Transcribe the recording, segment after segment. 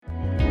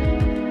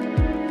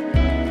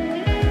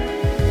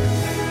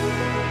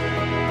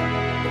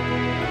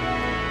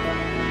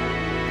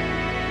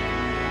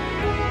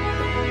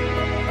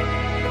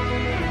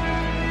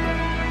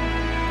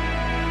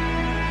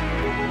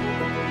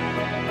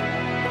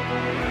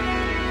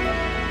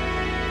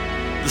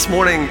This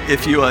morning,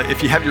 if you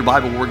have your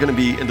Bible, we're going to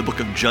be in the book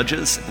of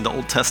Judges in the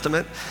Old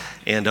Testament,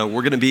 and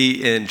we're going to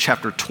be in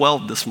chapter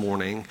 12 this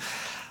morning.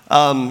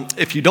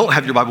 If you don't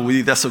have your Bible with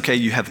you, that's okay.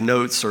 You have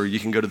notes, or you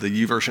can go to the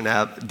YouVersion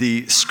app.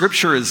 The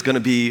scripture is going to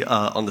be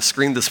on the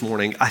screen this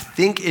morning. I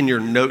think in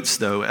your notes,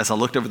 though, as I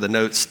looked over the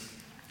notes,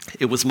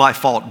 it was my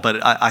fault,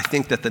 but I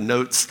think that the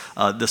notes,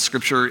 the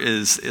scripture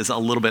is a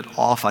little bit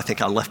off. I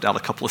think I left out a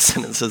couple of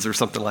sentences or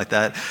something like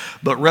that.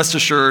 But rest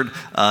assured,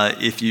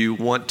 if you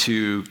want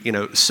to,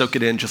 soak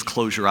it in, just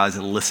close your eyes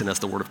and listen as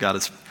the Word of God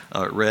is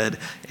read,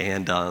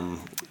 and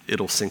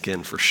it'll sink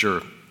in for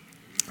sure.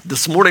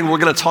 This morning, we're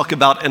going to talk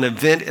about an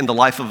event in the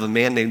life of a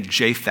man named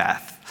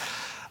Japhath.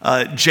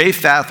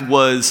 Japhath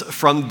was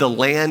from the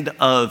land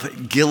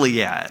of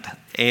Gilead.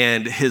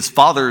 And his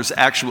father's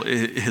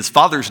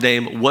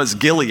name was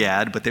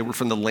Gilead, but they were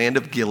from the land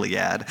of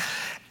Gilead.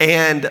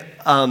 And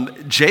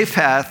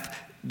Japhath,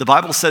 the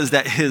Bible says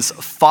that his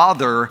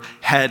father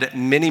had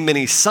many,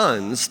 many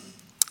sons,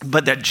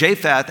 but that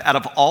Japhath, out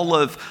of all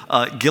of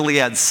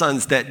Gilead's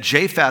sons, that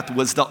Japhath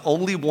was the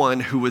only one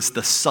who was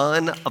the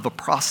son of a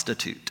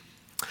prostitute.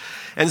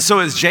 And so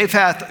as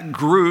Japhath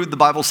grew, the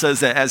Bible says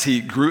that as he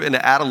grew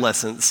into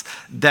adolescence,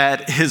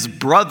 that his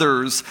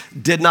brothers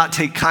did not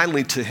take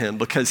kindly to him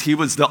because he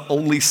was the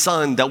only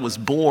son that was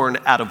born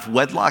out of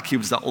wedlock. He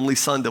was the only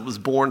son that was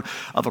born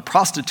of a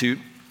prostitute.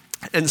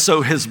 And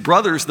so his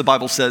brothers, the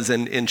Bible says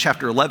in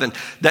chapter 11,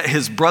 that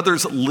his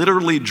brothers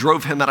literally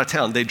drove him out of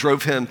town. They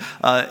drove him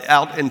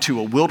out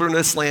into a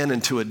wilderness land,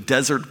 into a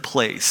desert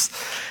place.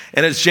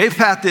 And as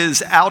Japhath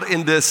is out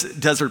in this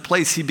desert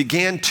place, he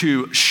began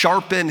to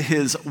sharpen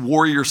his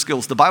warrior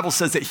skills. The Bible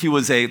says that he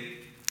was a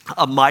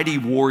mighty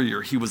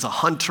warrior. He was a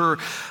hunter,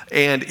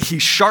 and he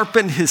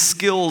sharpened his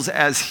skills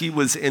as he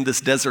was in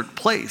this desert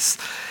place.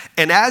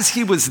 And as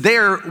he was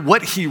there,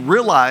 what he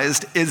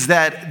realized is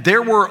that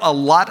there were a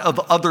lot of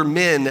other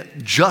men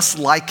just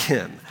like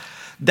him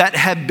that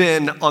had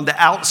been on the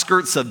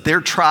outskirts of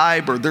their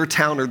tribe or their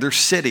town or their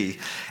city.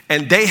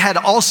 And they had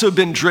also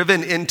been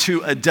driven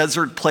into a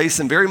desert place.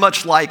 And very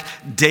much like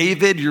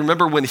David, you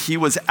remember when he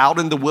was out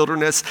in the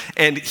wilderness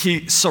and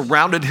he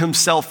surrounded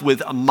himself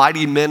with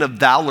mighty men of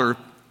valor.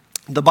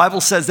 The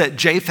Bible says that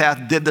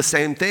Japhath did the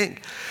same thing.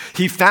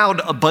 He found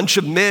a bunch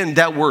of men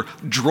that were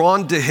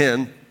drawn to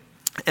him,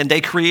 and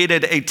they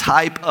created a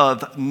type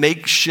of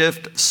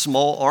makeshift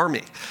small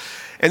army.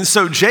 And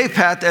so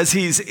Japhath, as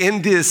he's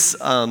in this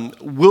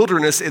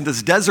wilderness, in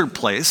this desert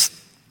place,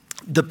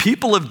 the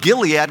people of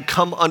Gilead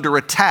come under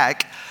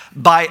attack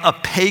by a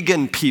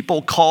pagan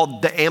people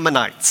called the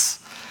Ammonites.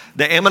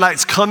 The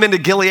Ammonites come into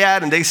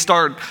Gilead and they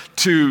start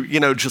to,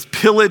 just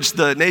pillage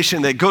the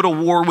nation. They go to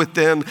war with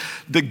them.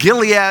 The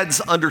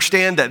Gileads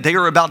understand that they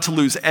are about to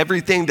lose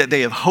everything that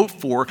they have hoped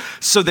for.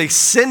 So they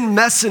send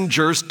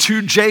messengers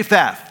to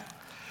Japhath,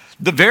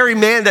 the very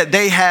man that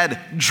they had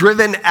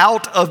driven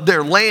out of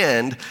their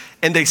land.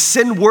 And they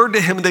send word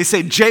to him and they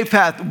say,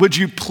 Japhath, would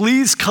you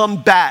please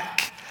come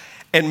back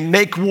and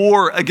make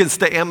war against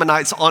the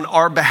Ammonites on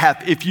our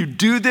behalf? If you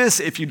do this,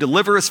 if you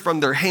deliver us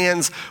from their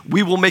hands,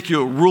 we will make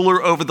you a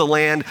ruler over the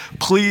land.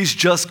 Please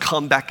just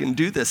come back and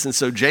do this. And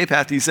so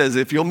Japhath, he says,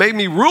 if you'll make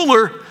me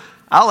ruler,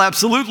 I'll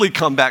absolutely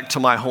come back to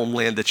my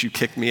homeland that you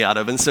kicked me out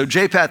of. And so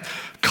Japhath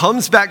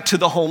comes back to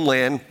the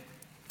homeland.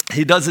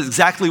 He does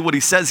exactly what he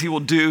says he will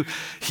do.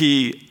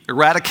 He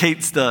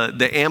eradicates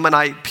the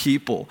Ammonite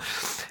people.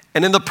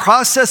 And in the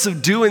process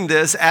of doing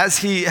this, as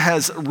he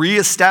has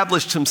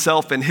reestablished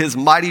himself and his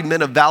mighty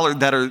men of valor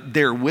that are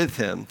there with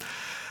him,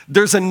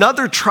 there's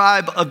another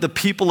tribe of the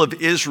people of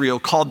Israel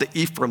called the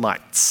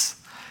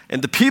Ephraimites.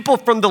 And the people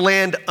from the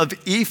land of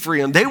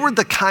Ephraim, they were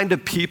the kind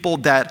of people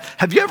that,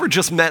 have you ever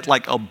just met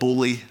like a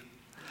bully?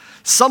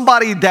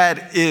 Somebody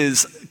that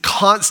is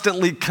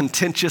constantly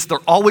contentious. They're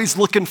always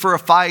looking for a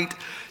fight.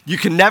 You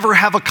can never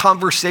have a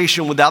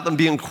conversation without them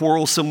being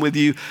quarrelsome with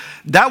you.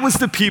 That was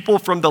the people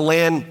from the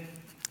land,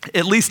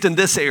 at least in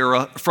this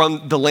era,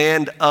 from the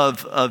land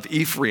of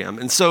Ephraim.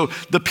 And so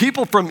the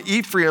people from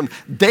Ephraim,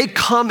 they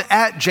come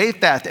at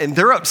Japhath and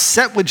they're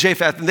upset with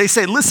Japhath. And they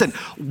say, listen,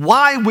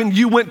 why when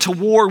you went to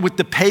war with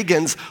the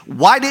pagans,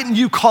 why didn't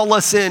you call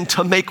us in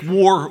to make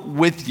war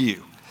with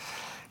you?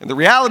 And the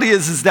reality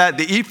is that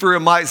the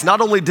Ephraimites,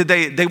 not only did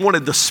they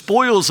wanted the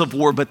spoils of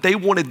war, but they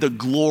wanted the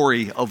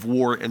glory of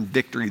war and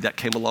victory that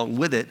came along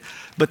with it.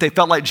 But they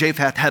felt like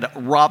Japhath had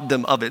robbed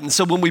them of it. And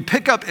so when we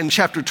pick up in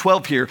chapter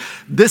 12 here,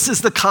 this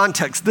is the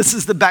context, this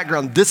is the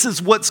background, this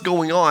is what's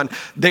going on.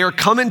 They are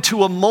coming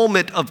to a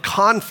moment of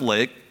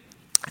conflict.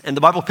 And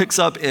the Bible picks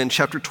up in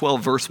chapter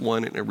 12, verse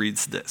 1, and it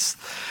reads this.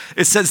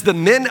 It says, the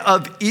men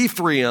of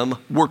Ephraim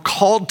were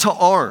called to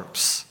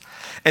arms.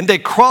 And they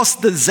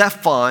crossed the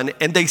Zephon,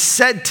 and they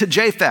said to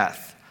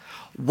Japhath,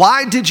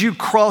 why did you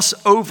cross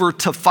over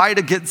to fight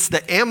against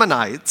the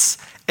Ammonites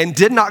and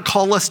did not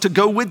call us to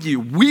go with you?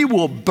 We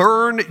will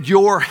burn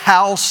your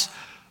house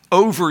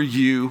over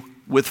you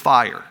with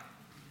fire.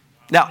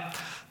 Now,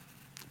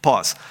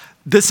 pause.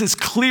 This is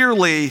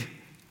clearly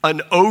an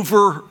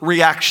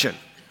overreaction,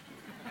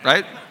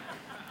 right?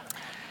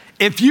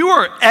 If you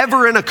are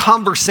ever in a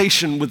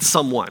conversation with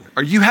someone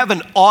or you have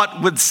an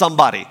ought with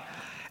somebody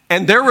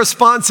and their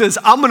response is,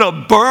 I'm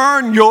gonna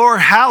burn your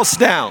house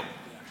down.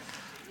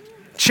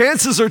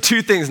 Chances are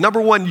two things.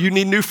 Number one, you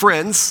need new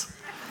friends.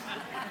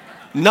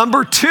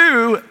 Number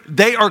two,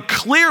 they are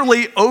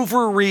clearly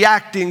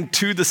overreacting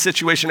to the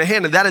situation at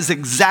hand, and that is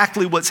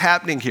exactly what's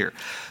happening here.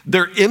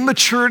 Their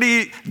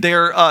immaturity,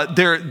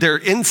 their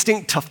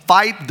instinct to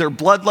fight, their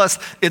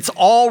bloodlust, it's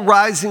all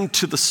rising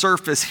to the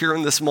surface here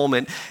in this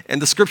moment. And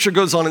the scripture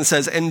goes on and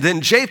says, and then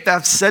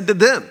Jephthah said to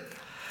them,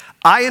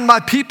 I and my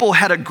people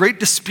had a great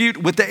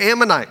dispute with the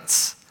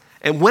Ammonites,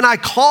 and when I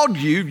called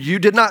you, you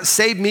did not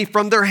save me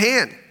from their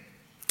hand.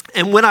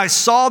 And when I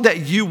saw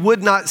that you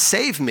would not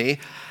save me,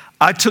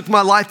 I took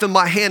my life in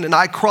my hand and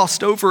I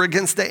crossed over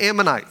against the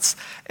Ammonites,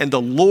 and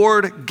the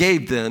Lord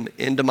gave them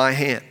into my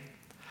hand.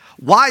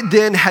 Why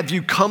then have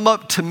you come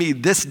up to me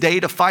this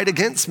day to fight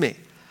against me?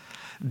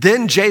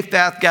 Then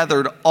Jephthah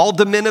gathered all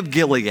the men of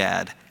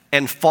Gilead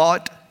and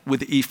fought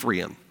with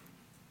Ephraim.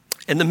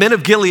 And the men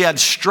of Gilead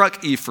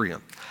struck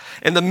Ephraim.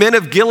 And the men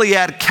of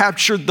Gilead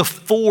captured the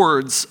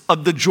fords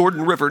of the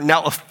Jordan River.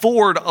 Now, a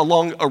ford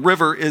along a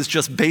river is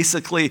just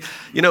basically,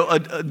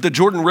 the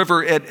Jordan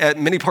River at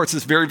many parts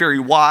is very, very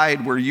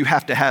wide, where you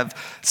have to have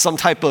some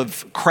type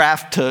of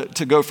craft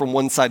to go from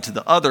one side to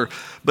the other.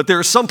 But there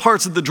are some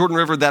parts of the Jordan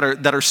River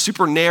that are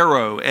super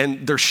narrow,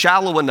 and they're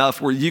shallow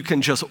enough where you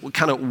can just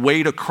kind of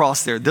wade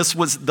across there. This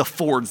was the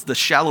fords, the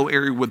shallow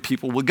area where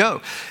people would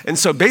go. And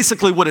so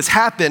basically what has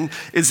happened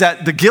is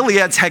that the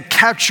Gileads had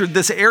captured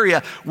this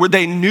area where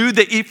they knew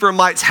the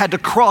Ephraimites had to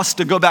cross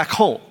to go back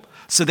home.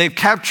 So they've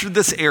captured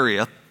this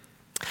area.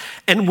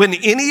 And when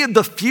any of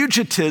the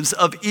fugitives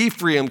of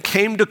Ephraim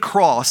came to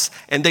cross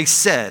and they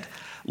said,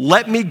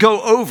 let me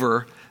go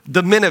over,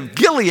 the men of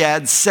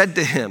Gilead said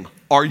to him,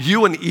 are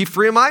you an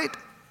Ephraimite?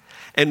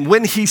 And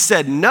when he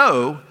said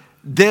no,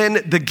 then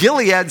the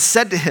Gilead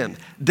said to him,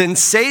 then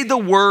say the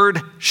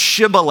word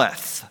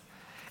Shibboleth.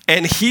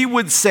 And he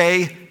would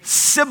say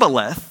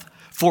Sibboleth,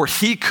 for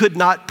he could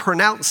not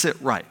pronounce it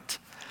right.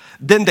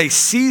 Then they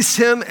seized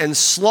him and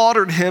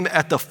slaughtered him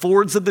at the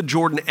fords of the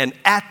Jordan. And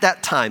at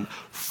that time,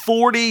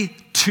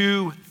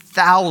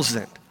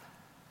 42,000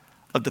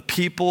 of the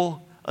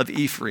people of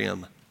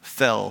Ephraim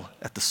fell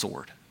at the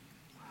sword.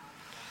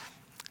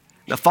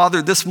 Now,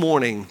 Father, this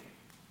morning,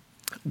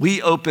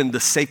 we opened the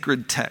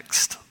sacred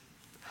text.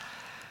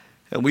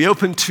 And we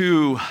open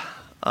to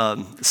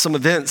some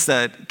events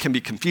that can be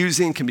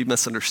confusing, can be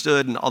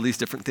misunderstood, and all these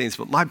different things.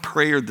 But my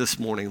prayer this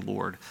morning,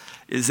 Lord,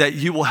 is that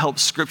you will help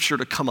Scripture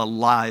to come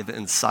alive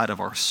inside of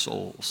our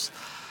souls.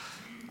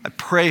 I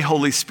pray,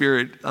 Holy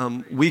Spirit,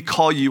 we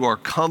call you our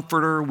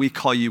comforter, we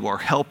call you our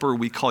helper,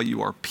 we call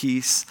you our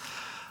peace.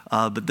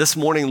 But this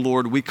morning,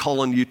 Lord, we call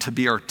on you to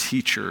be our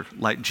teacher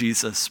like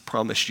Jesus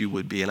promised you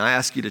would be. And I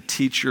ask you to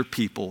teach your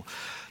people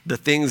the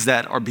things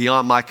that are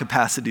beyond my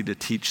capacity to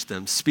teach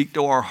them. Speak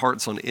to our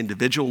hearts on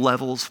individual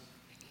levels.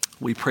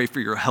 We pray for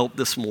your help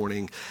this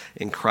morning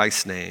in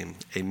Christ's name.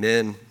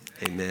 Amen,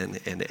 amen,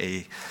 and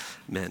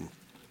amen.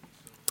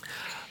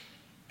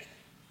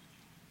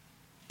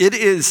 It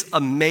is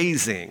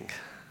amazing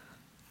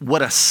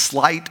what a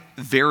slight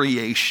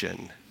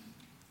variation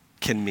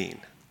can mean.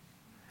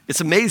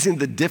 It's amazing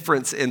the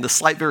difference in the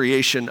slight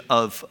variation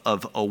of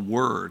a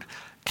word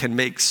can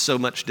make so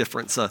much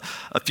difference. A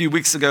few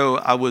weeks ago,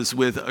 I was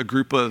with a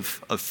group of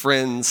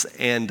friends,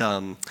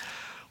 and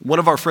one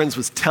of our friends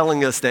was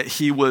telling us that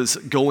he was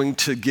going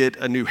to get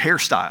a new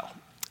hairstyle.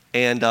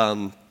 And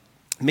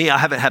I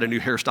haven't had a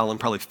new hairstyle in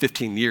probably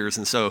 15 years,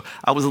 and so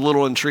I was a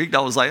little intrigued. I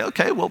was like,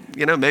 okay, well,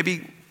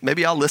 maybe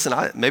I'll listen.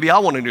 Maybe I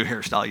want a new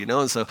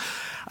hairstyle, And so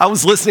I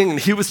was listening, and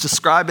he was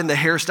describing the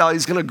hairstyle.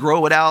 He's going to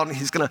grow it out, and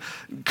he's going to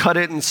cut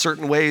it in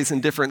certain ways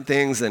and different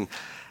things. And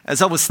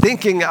as I was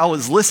thinking, I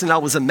was listening, I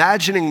was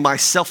imagining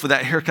myself with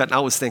that haircut, and I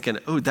was thinking,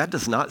 oh, that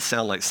does not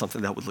sound like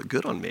something that would look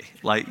good on me.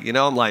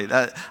 I'm like,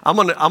 I'm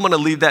gonna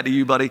leave that to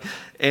you, buddy.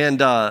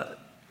 And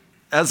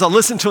as I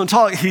listened to him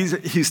talk,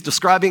 he's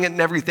describing it and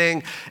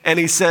everything, and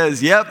he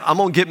says, yep, I'm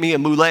gonna get me a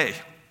mullet.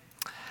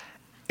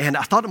 And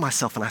I thought to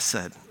myself, and I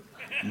said,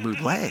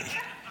 mullet?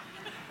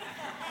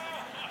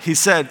 He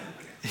said,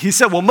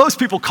 well, most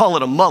people call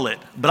it a mullet,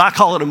 but I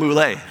call it a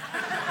mullet.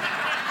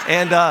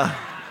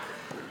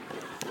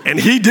 And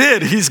he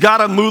did. He's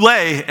got a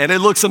mullet, and it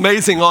looks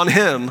amazing on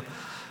him,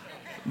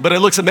 but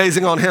it looks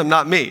amazing on him,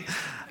 not me.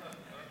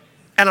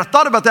 And I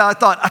thought about that.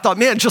 I thought,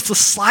 man, just the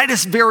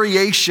slightest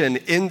variation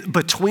in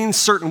between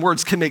certain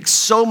words can make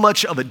so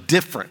much of a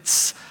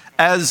difference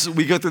as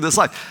we go through this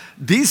life.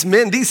 These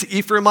men, these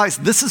Ephraimites,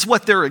 this is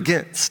what they're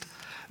against.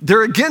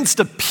 They're against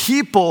a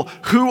people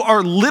who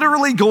are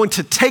literally going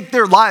to take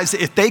their lives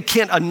if they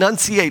can't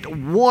enunciate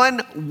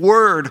one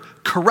word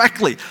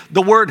correctly,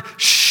 the word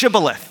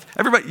Shibboleth.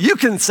 Everybody, you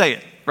can say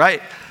it,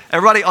 right?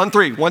 Everybody on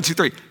three. 1, 2,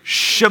 3.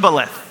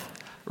 Shibboleth,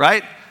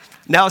 right?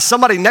 Now, if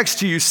somebody next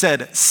to you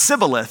said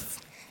Sibboleth,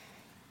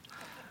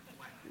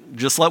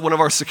 just let one of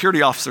our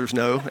security officers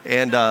know,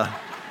 and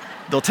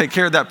they'll take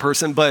care of that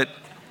person. But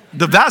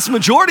the vast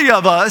majority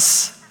of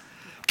us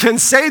can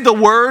say the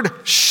word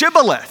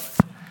Shibboleth.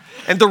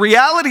 And the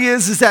reality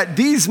is that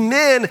these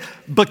men,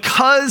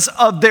 because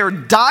of their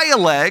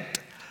dialect,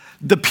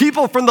 the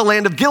people from the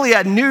land of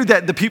Gilead knew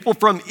that the people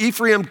from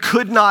Ephraim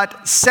could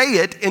not say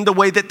it in the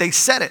way that they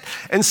said it.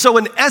 And so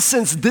in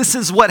essence, this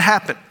is what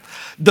happened.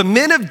 The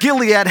men of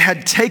Gilead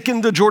had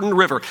taken the Jordan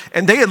River,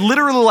 and they had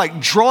literally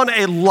drawn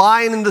a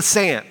line in the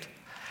sand.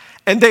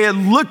 And they had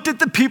looked at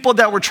the people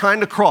that were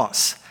trying to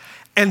cross.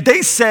 And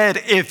they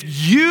said, if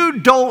you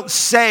don't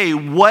say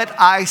what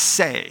I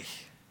say,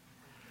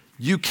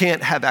 you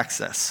can't have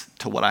access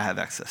to what I have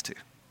access to.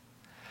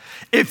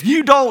 If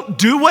you don't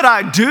do what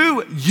I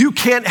do, you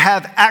can't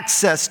have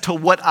access to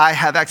what I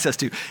have access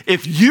to.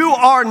 If you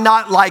are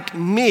not like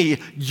me,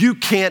 you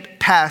can't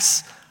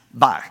pass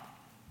by.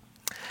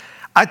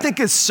 I think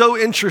it's so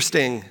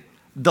interesting,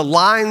 the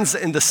lines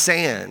in the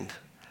sand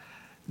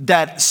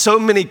that so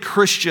many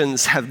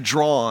Christians have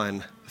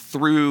drawn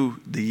through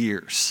the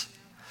years.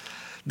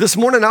 This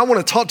morning, I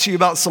want to talk to you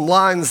about some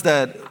lines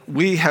that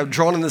we have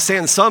drawn in the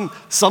sand. Some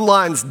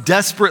lines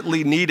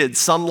desperately needed,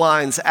 some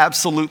lines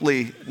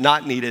absolutely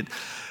not needed.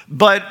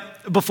 But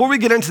before we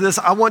get into this,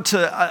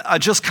 I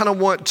just kind of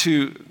want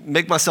to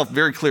make myself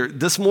very clear.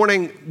 This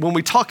morning, when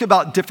we talk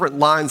about different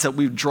lines that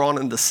we've drawn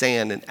in the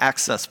sand and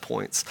access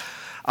points,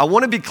 I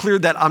want to be clear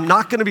that I'm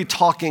not going to be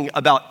talking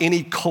about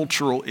any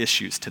cultural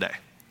issues today,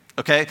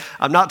 okay?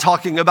 I'm not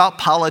talking about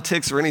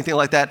politics or anything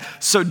like that.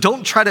 So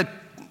don't try to,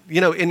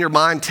 in your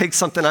mind, take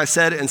something I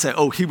said and say,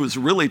 oh, he was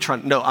really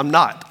trying. No, I'm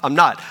not.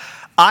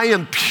 I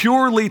am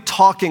purely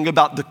talking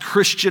about the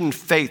Christian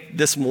faith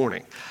this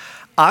morning.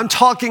 I'm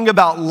talking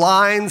about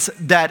lines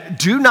that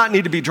do not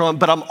need to be drawn,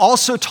 but I'm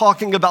also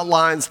talking about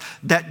lines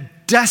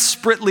that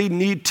desperately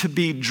need to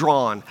be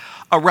drawn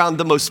around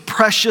the most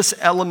precious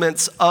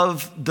elements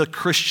of the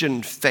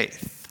Christian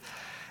faith.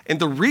 And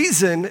the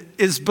reason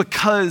is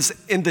because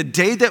in the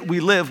day that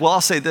we live, well,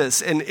 I'll say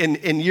this,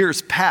 in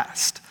years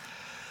past,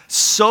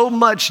 so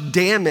much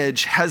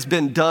damage has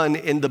been done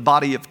in the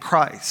body of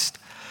Christ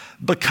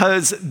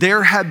because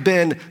there have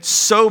been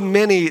so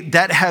many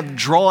that have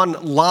drawn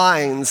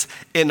lines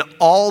in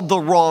all the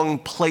wrong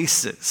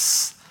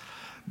places.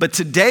 But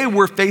today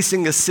we're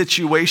facing a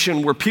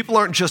situation where people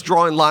aren't just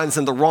drawing lines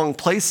in the wrong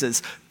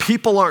places,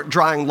 people aren't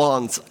drawing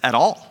lines at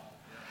all.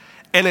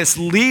 And it's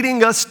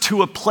leading us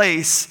to a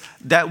place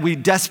that we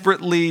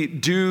desperately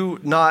do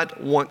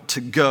not want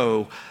to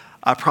go.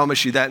 I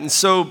promise you that. And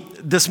so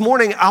this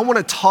morning, I want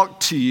to talk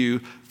to you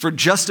for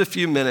just a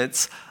few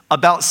minutes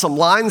about some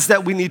lines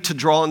that we need to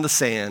draw in the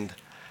sand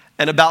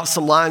and about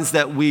some lines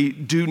that we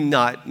do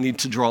not need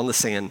to draw in the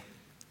sand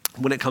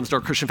when it comes to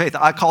our Christian faith.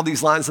 I call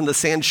these lines in the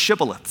sand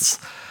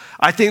shibboleths.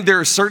 I think there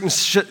are certain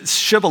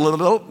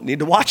shibboleths. Oh, need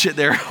to watch it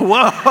there.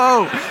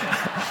 Whoa.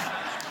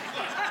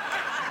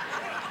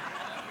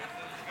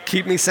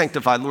 Keep me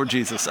sanctified, Lord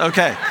Jesus.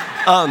 Okay.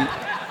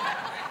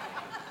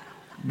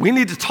 We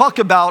need to talk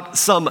about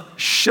some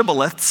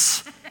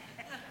shibboleths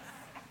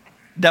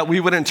that we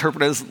would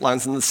interpret as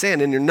lines in the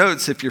sand. In your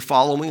notes, if you're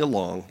following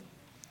along,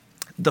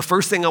 the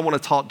first thing I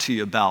want to talk to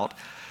you about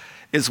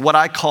is what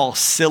I call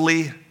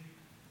silly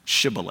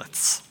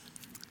shibboleths.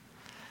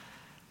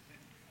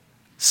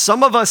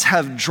 Some of us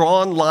have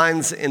drawn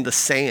lines in the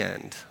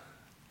sand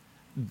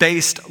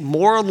based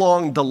more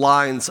along the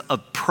lines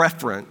of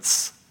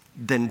preference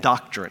than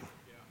doctrine.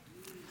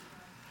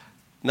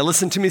 Now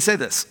listen to me say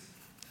this.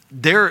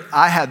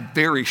 I have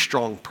very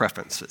strong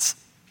preferences.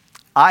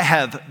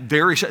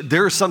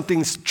 There are some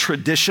things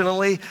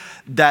traditionally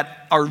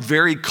that are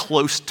very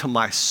close to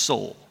my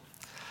soul.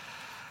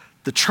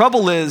 The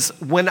trouble is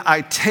when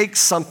I take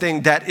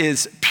something that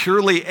is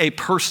purely a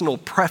personal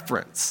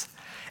preference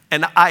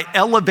and I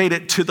elevate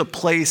it to the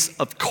place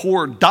of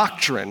core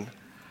doctrine,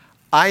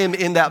 I am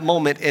in that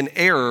moment in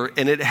error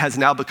and it has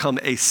now become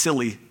a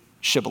silly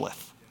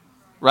shibboleth,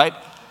 right?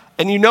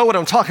 And you know what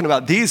I'm talking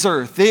about. These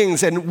are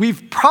things, and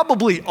we've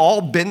probably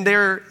all been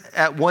there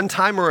at one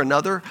time or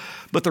another,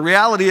 but the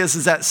reality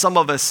is that some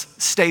of us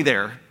stay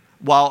there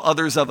while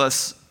others of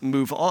us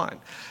move on.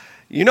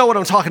 You know what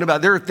I'm talking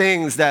about. There are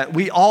things that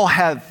we all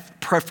have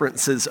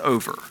preferences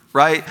over,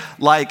 right?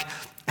 Like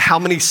how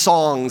many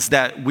songs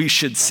that we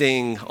should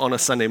sing on a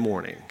Sunday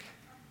morning,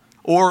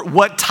 or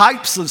what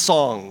types of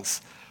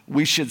songs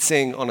we should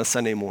sing on a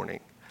Sunday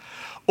morning.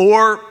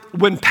 Or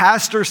when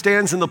pastor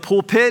stands in the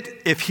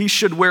pulpit, if he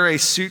should wear a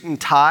suit and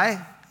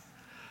tie,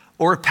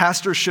 or if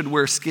pastor should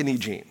wear skinny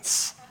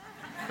jeans,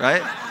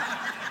 right?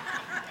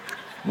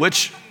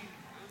 Which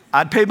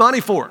I'd pay money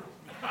for,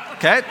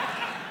 okay?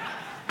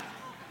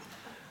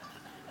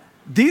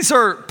 These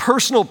are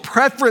personal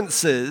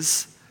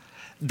preferences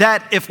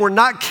that if we're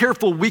not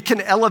careful, we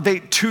can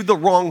elevate to the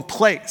wrong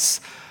place.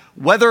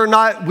 Whether or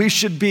not we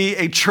should be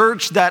a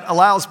church that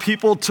allows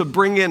people to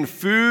bring in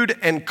food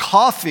and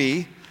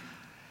coffee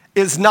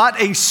is not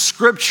a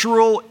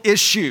scriptural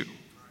issue.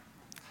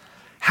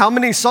 How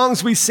many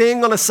songs we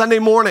sing on a Sunday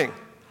morning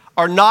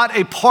are not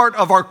a part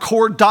of our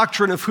core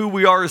doctrine of who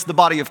we are as the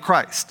body of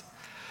Christ.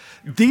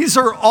 These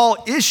are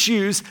all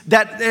issues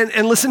that,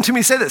 and listen to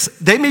me say this,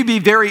 they may be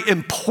very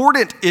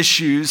important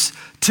issues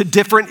to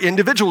different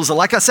individuals. And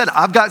like I said,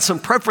 I've got some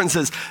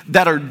preferences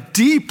that are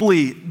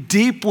deeply,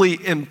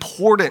 deeply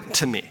important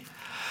to me.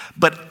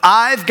 But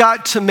I've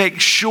got to make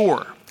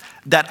sure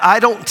that I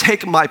don't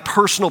take my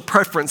personal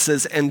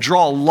preferences and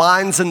draw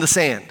lines in the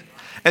sand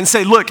and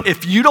say, look,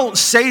 if you don't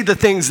say the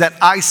things that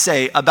I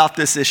say about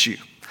this issue,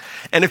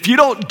 and if you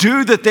don't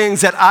do the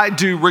things that I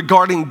do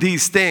regarding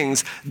these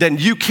things, then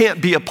you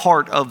can't be a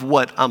part of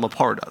what I'm a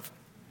part of.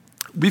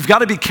 We've got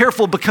to be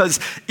careful because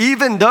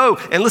even though,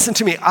 and listen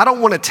to me, I don't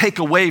want to take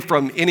away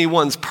from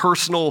anyone's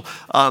personal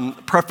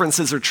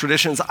preferences or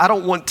traditions. I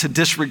don't want to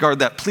disregard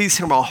that. Please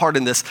hear my heart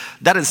in this.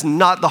 That is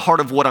not the heart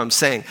of what I'm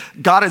saying.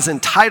 God has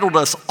entitled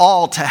us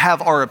all to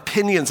have our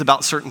opinions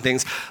about certain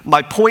things.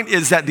 My point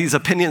is that these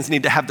opinions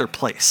need to have their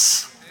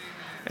place.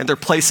 And their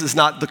place is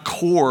not the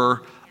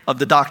core of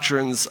the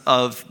doctrines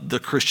of the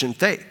Christian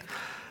faith.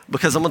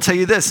 Because I'm going to tell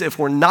you this, if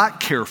we're not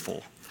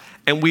careful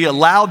and we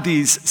allow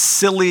these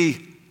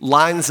silly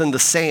lines in the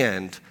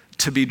sand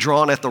to be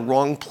drawn at the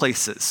wrong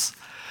places,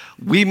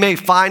 we may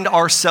find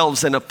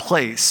ourselves in a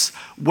place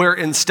where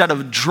instead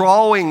of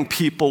drawing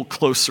people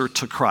closer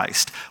to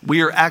Christ,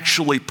 we are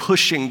actually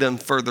pushing them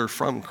further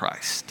from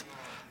Christ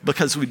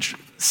because we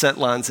set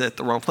lines at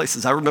the wrong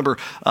places. I remember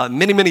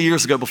many, many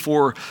years ago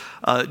before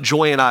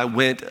Joy and I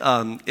went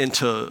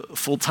into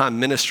full-time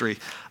ministry,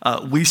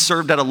 we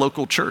served at a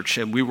local church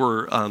and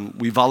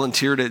we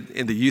volunteered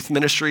in the youth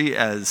ministry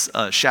as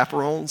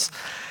chaperones.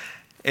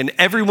 And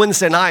every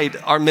Wednesday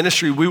night, our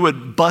ministry, we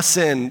would bus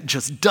in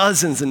just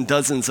dozens and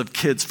dozens of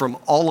kids from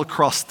all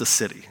across the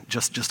city,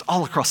 just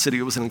all across the city.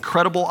 It was an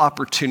incredible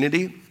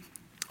opportunity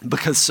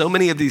because so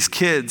many of these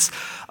kids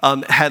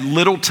had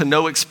little to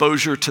no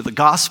exposure to the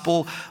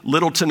gospel,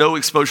 little to no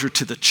exposure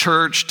to the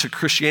church, to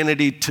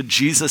Christianity, to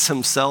Jesus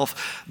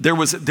himself. There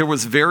was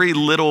very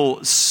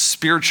little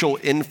spiritual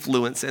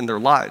influence in their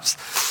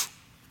lives.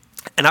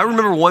 And I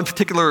remember one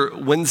particular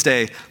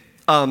Wednesday,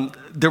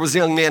 there was a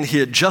young man, he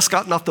had just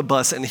gotten off the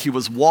bus and he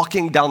was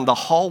walking down the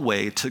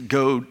hallway to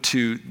go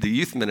to the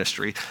youth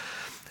ministry.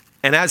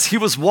 And as he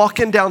was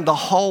walking down the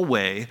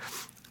hallway,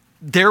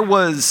 there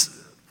was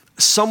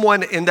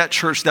someone in that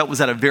church that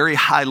was at a very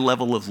high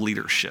level of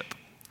leadership.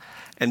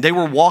 And they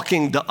were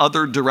walking the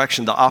other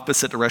direction, the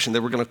opposite direction. They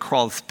were going to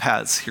cross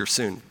paths here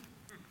soon.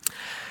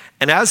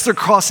 And as they're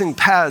crossing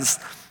paths,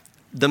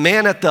 the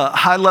man at the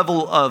high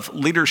level of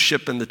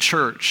leadership in the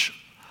church,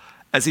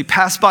 as he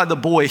passed by the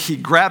boy, he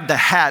grabbed the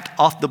hat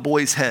off the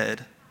boy's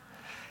head.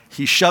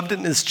 He shoved it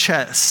in his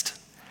chest.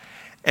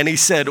 And he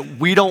said,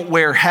 "We don't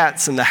wear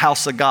hats in the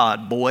house of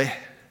God, boy."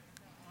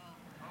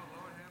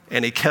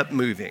 And he kept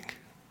moving.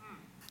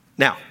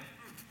 Now,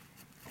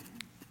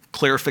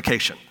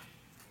 clarification.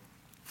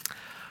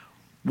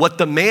 What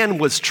the man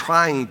was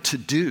trying to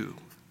do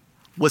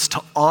was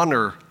to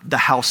honor the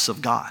house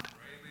of God.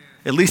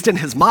 At least in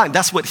his mind,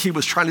 that's what he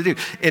was trying to do.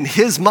 In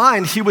his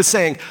mind, he was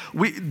saying,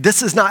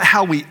 this is not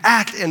how we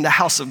act in the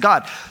house of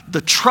God.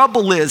 The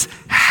trouble is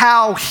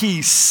how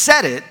he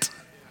said it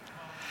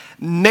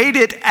made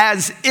it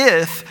as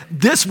if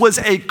this was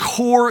a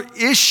core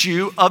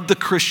issue of the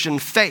Christian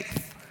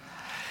faith.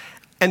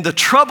 And the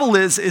trouble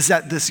is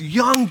that this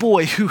young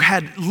boy who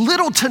had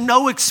little to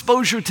no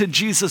exposure to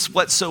Jesus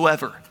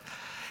whatsoever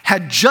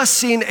had just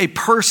seen a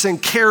person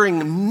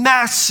carrying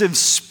massive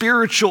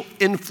spiritual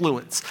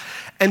influence.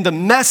 And the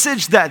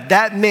message that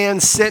that man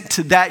sent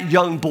to that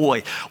young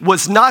boy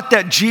was not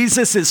that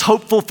Jesus is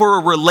hopeful for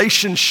a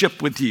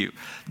relationship with you.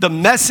 The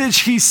message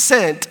he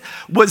sent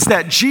was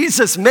that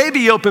Jesus may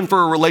be open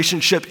for a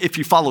relationship if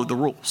you follow the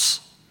rules.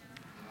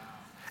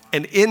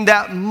 And in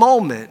that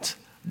moment,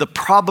 the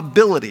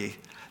probability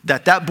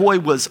that that boy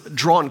was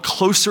drawn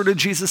closer to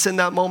Jesus in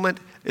that moment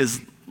is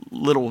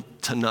little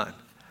to none.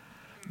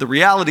 The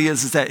reality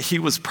is that he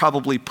was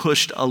probably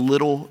pushed a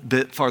little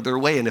bit farther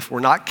away. And if we're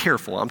not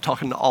careful, I'm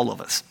talking to all of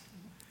us,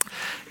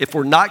 if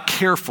we're not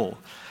careful,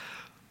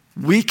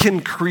 we can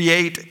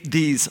create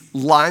these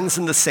lines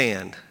in the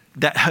sand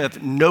that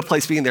have no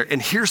place being there.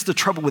 And here's the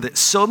trouble with it.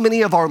 So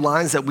many of our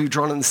lines that we've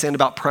drawn in the sand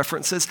about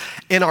preferences,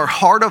 in our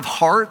heart of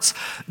hearts,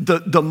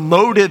 the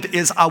motive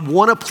is I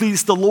want to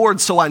please the Lord,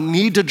 so I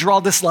need to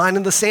draw this line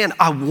in the sand.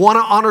 I want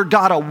to honor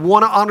God. I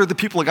want to honor the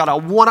people of God. I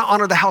want to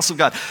honor the house of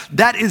God.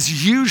 That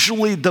is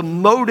usually the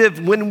motive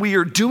when we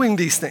are doing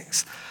these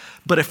things.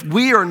 But if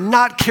we are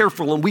not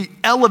careful and we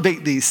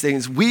elevate these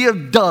things, we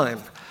have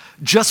done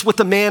just what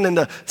the man in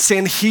the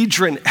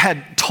Sanhedrin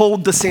had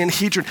told the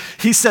Sanhedrin.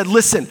 He said,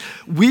 listen,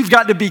 we've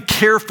got to be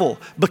careful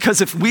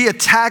because if we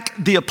attack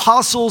the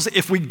apostles,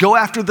 if we go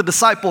after the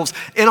disciples,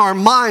 in our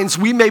minds,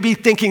 we may be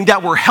thinking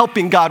that we're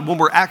helping God when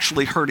we're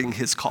actually hurting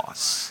his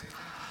cause.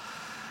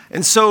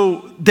 And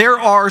so there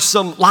are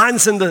some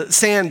lines in the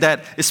sand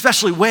that,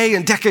 especially way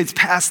in decades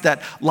past,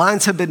 that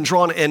lines have been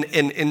drawn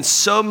in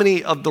so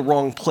many of the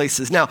wrong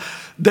places. Now,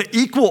 the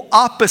equal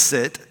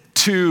opposite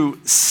to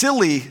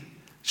silly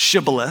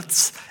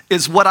shibboleths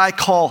is what I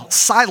call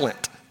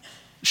silent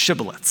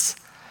shibboleths.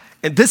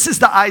 And this is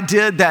the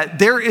idea that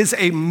there is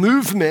a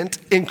movement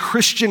in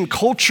Christian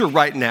culture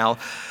right now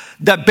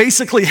that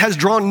basically has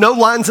drawn no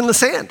lines in the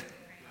sand.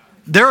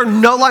 There are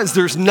no lines.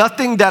 There's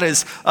nothing that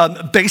is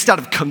based out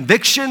of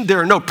conviction. There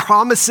are no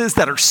promises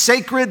that are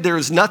sacred. There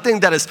is nothing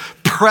that is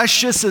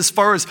precious as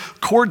far as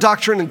core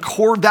doctrine and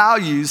core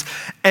values.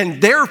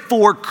 And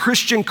therefore,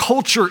 Christian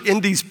culture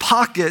in these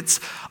pockets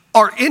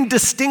are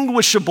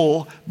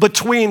indistinguishable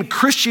between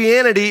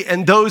Christianity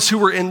and those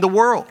who are in the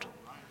world,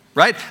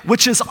 right?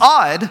 Which is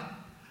odd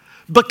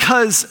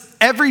because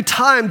every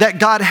time that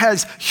God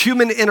has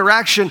human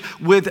interaction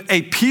with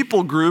a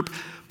people group,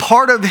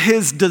 part of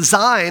his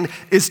design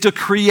is to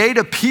create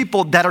a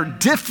people that are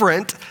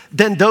different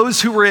than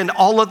those who were in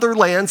all other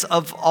lands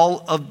of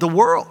all of the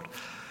world.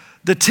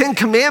 The Ten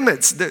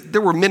Commandments,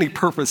 there were many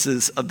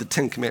purposes of the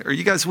Ten Commandments. Are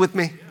you guys with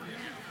me?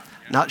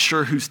 Not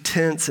sure who's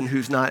tense and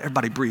who's not.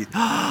 Everybody breathe.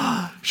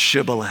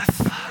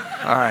 Shibboleth.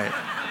 All right.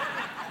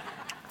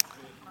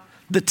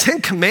 The Ten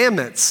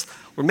Commandments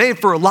were made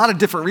for a lot of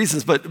different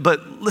reasons, but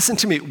listen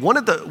to me. One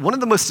of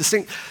the most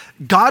distinct,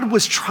 God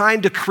was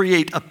trying to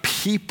create a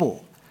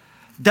people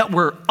that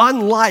were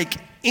unlike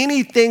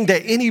anything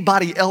that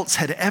anybody else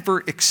had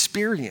ever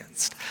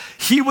experienced.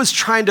 He was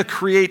trying to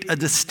create a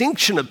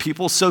distinction of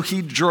people, so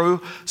he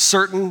drew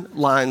certain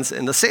lines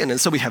in the sand.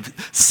 And so we have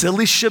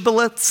silly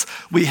shibboleths,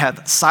 we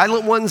have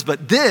silent ones,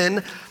 but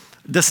then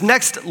this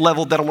next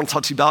level that I want to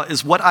talk to you about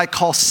is what I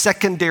call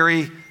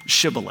secondary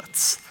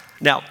shibboleths.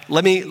 Now,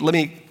 let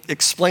me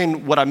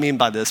explain what I mean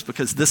by this,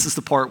 because this is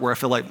the part where I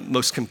feel like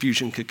most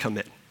confusion could come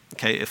in,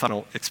 okay, if I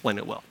don't explain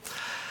it well.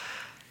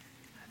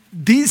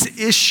 These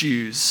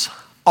issues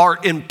are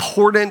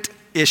important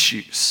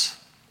issues,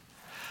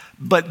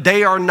 but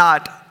they are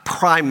not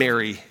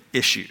primary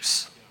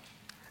issues.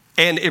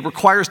 And it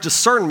requires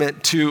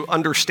discernment to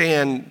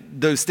understand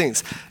those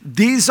things.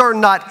 These are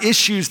not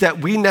issues that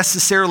we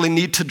necessarily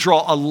need to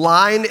draw a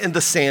line in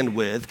the sand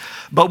with,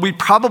 but we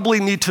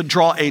probably need to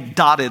draw a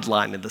dotted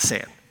line in the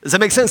sand. Does that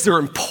make sense? They're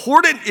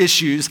important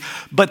issues,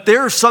 but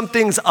there are some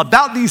things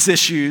about these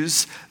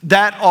issues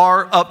that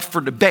are up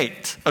for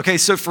debate. Okay,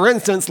 so for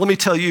instance, let me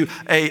tell you,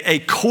 a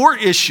core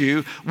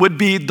issue would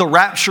be the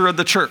rapture of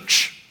the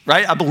church,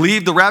 right? I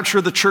believe the rapture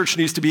of the church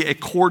needs to be a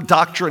core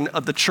doctrine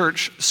of the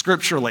church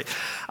scripturally.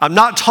 I'm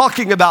not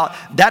talking about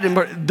that.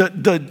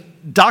 The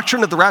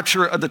doctrine of the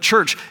rapture of the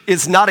church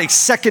is not a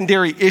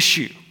secondary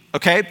issue,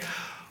 okay?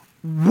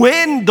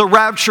 When the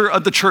rapture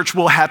of the church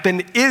will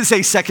happen is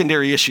a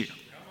secondary issue.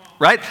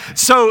 Right?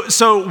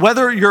 So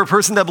whether you're a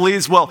person that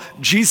believes, well,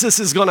 Jesus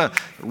is going to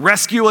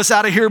rescue us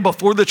out of here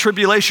before the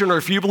tribulation, or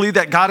if you believe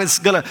that God is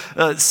going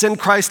to send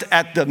Christ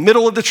at the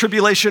middle of the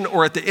tribulation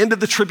or at the end of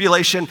the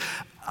tribulation,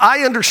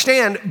 I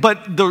understand,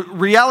 but the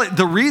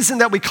reason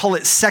that we call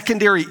it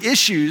secondary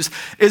issues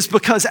is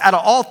because out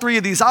of all three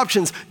of these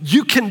options,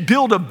 you can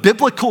build a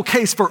biblical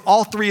case for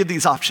all three of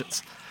these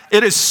options.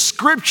 It is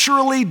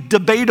scripturally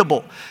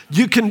debatable.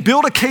 You can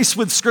build a case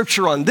with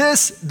scripture on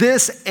this,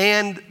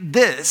 and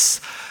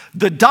this.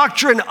 The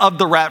doctrine of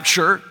the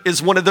rapture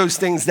is one of those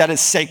things that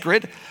is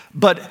sacred,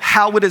 but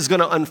how it is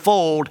going to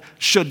unfold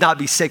should not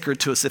be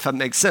sacred to us, if that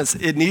makes sense.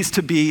 It needs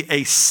to be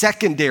a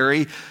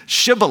secondary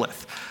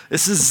shibboleth.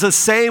 This is the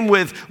same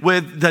with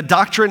the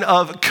doctrine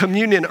of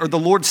communion or the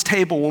Lord's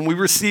table when we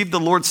receive the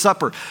Lord's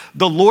Supper.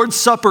 The Lord's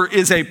Supper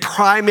is a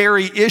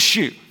primary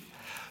issue.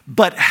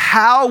 But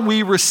how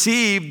we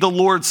receive the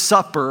Lord's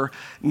Supper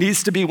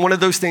needs to be one of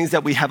those things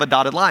that we have a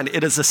dotted line.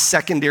 It is a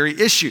secondary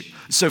issue.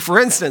 So for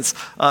instance,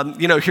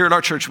 here at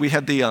our church, we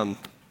have the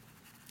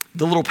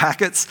little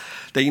packets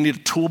that you need a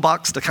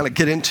toolbox to kind of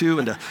get into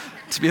and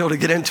to be able to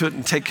get into it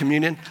and take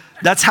communion.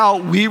 That's how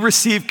we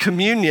receive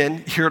communion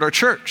here at our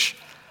church.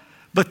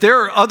 But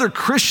there are other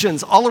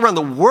Christians all around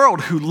the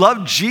world who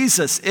love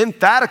Jesus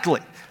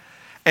emphatically,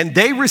 and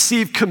they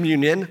receive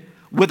communion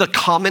with a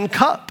common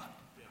cup,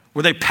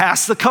 where they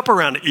pass the cup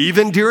around,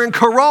 even during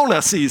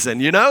Corona season,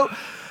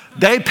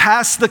 They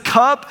pass the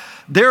cup.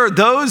 There are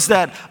those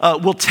that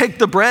will take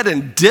the bread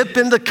and dip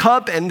in the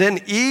cup and then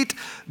eat.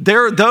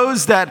 There are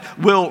those that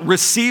will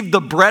receive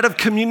the bread of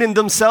communion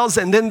themselves,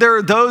 and then there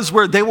are those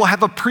where they will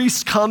have a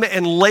priest come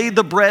and lay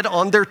the bread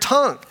on their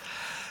tongue.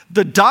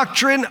 The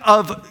doctrine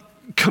of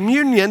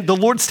communion, the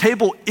Lord's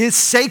table, is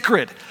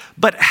sacred.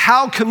 But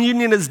how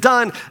communion is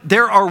done,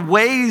 there are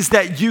ways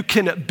that you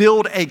can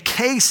build a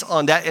case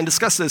on that and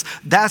discuss this.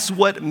 That's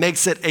what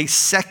makes it a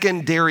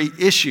secondary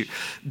issue.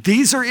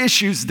 These are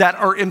issues that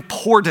are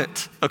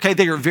important, okay?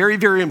 They are very,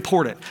 very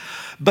important.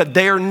 But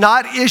they are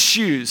not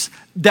issues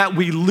that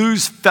we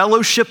lose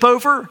fellowship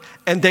over,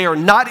 and they are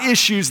not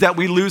issues that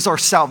we lose our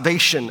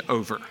salvation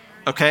over.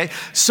 Okay,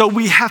 so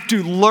we have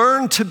to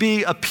learn to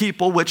be a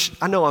people, which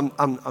I know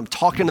I'm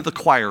talking to the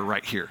choir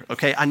right here.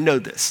 Okay, I know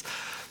this.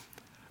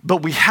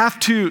 But we have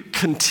to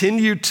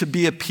continue to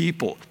be a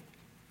people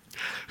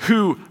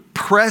who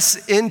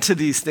press into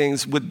these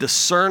things with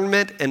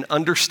discernment and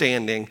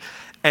understanding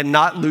and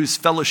not lose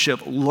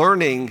fellowship,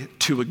 learning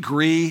to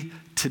agree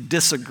to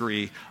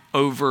disagree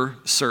over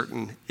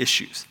certain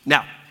issues.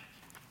 Now,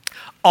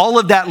 all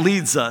of that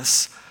leads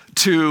us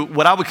to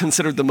what I would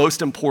consider the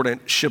most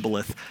important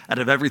shibboleth out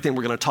of everything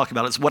we're going to talk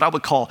about. It's what I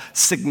would call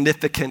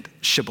significant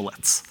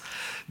shibboleths.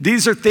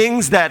 These are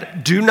things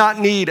that do not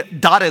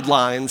need dotted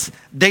lines.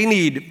 They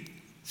need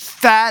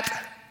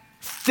fat,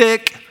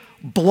 thick,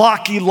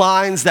 blocky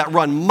lines that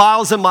run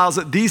miles and miles.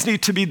 These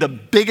need to be the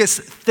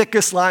biggest,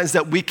 thickest lines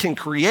that we can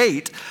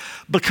create,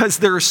 because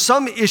there are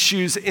some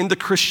issues in the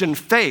Christian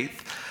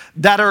faith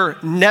that are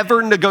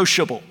never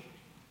negotiable.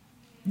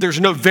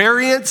 There's no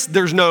variance,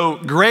 there's no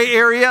gray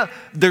area,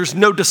 there's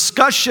no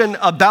discussion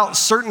about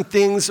certain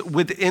things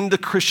within the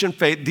Christian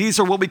faith. These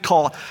are what we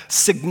call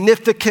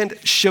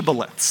significant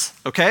shibboleths,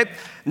 okay?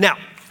 Now,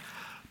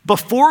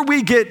 before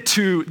we get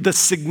to the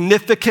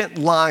significant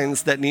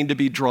lines that need to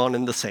be drawn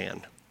in the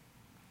sand,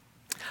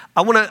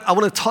 I want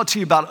to talk to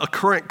you about a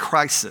current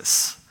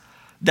crisis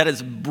that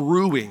is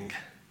brewing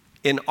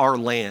in our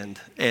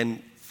land,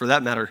 and for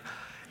that matter,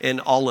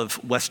 in all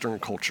of Western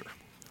culture.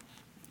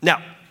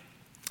 Now,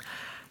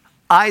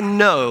 I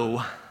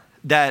know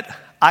that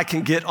I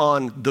can get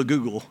on the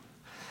Google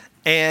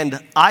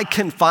and I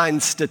can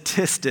find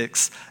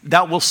statistics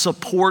that will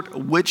support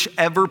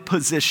whichever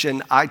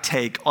position I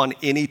take on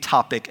any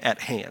topic at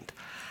hand.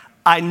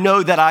 I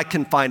know that I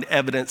can find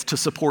evidence to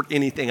support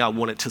anything I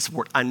want it to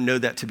support. I know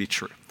that to be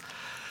true.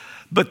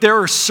 But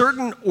there are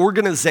certain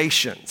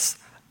organizations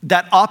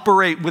that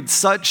operate with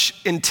such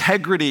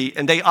integrity,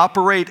 and they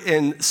operate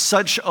in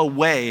such a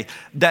way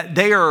that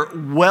they are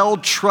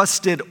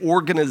well-trusted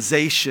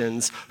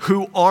organizations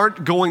who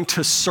aren't going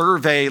to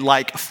survey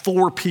like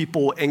 4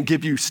 people and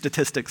give you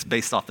statistics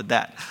based off of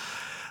that.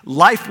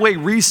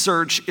 Lifeway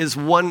Research is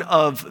one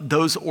of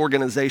those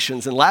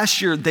organizations, and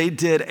last year they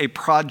did a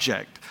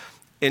project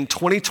in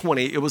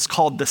 2020. It was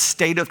called the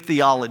State of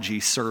Theology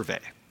Survey.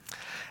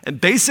 And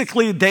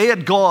basically, they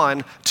had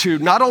gone to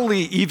not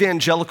only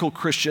evangelical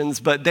Christians,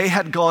 but they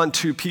had gone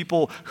to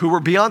people who were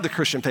beyond the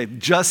Christian faith,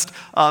 just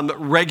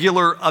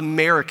regular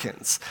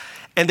Americans.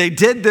 And they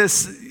did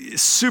this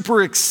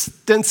super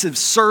extensive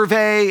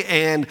survey,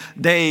 and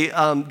they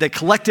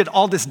collected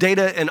all this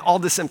data and all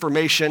this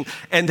information,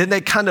 and then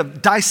they kind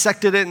of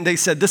dissected it, and they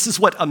said, this is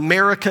what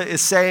America is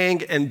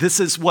saying, and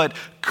this is what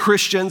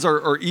Christians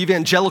or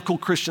evangelical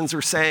Christians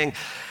are saying.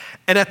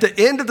 And at the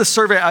end of the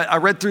survey, I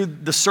read through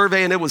the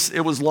survey, and it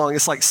was long.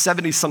 It's like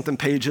 70-something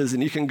pages,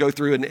 and you can go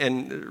through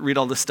and read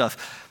all this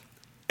stuff.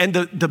 And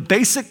the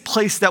basic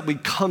place that we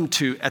come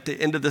to at the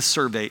end of the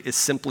survey is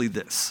simply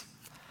this: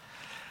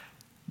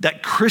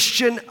 that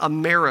Christian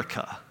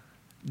America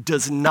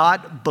does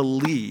not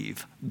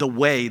believe the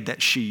way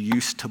that she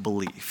used to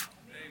believe.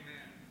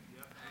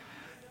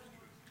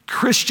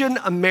 Christian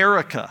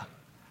America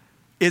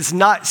is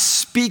not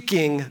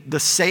speaking the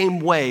same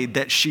way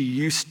that she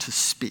used to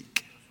speak.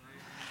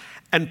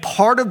 And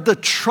part of the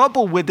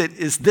trouble with it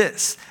is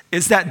this,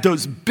 is that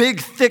those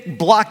big, thick,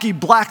 blocky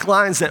black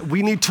lines that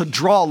we need to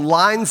draw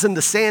lines in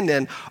the sand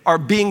in are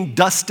being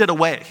dusted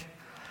away.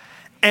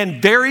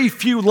 And very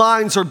few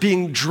lines are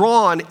being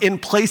drawn in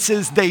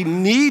places they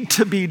need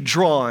to be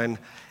drawn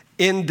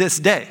in this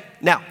day.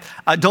 Now,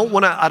 I don't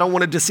want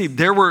to deceive.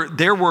 There were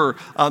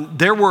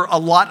a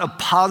lot of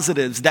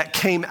positives that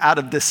came out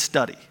of this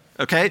study.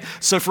 Okay,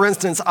 so for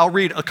instance, I'll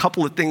read a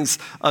couple of things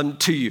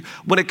to you.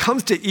 When it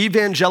comes to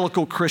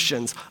evangelical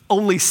Christians,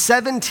 only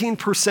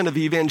 17% of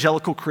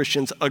evangelical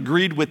Christians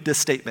agreed with this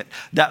statement,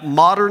 that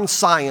modern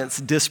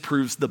science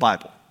disproves the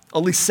Bible.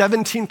 Only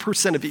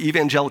 17% of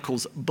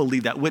evangelicals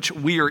believe that, which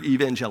we are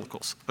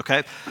evangelicals,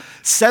 okay?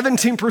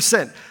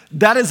 17%,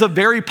 that is a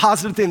very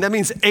positive thing. That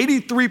means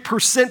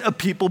 83% of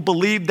people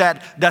believe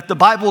that the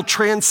Bible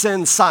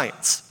transcends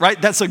science,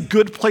 right? That's a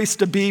good place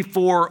to be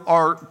for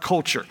our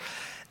culture.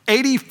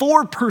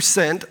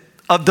 84%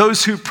 of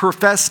those who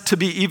profess to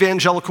be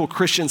evangelical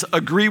Christians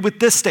agree with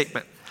this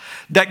statement,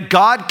 that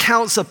God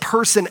counts a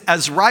person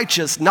as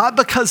righteous not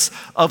because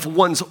of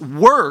one's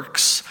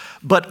works,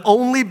 but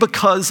only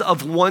because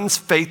of one's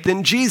faith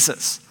in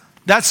Jesus.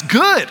 That's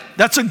good.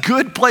 That's a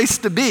good place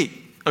to be,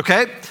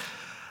 okay?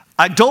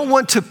 I don't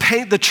want to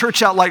paint the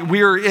church out like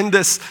we are in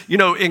this,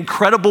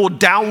 incredible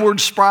downward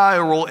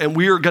spiral and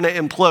we are going to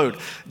implode.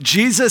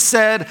 Jesus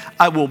said,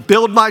 I will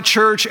build my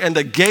church and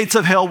the gates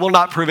of hell will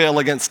not prevail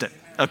against it,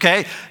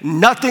 okay?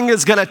 Nothing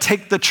is going to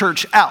take the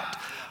church out.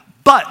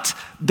 But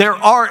there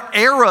are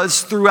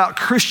eras throughout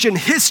Christian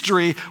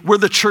history where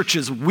the church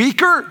is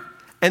weaker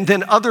and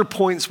then other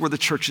points where the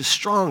church is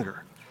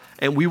stronger.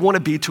 And we want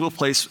to be to a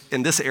place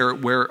in this era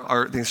where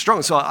our things are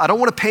strong. So I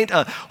don't want to paint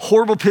a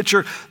horrible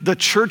picture. The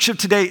church of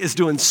today is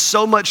doing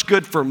so much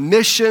good for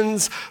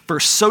missions, for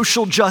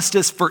social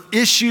justice, for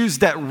issues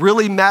that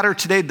really matter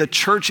today. The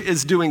church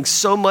is doing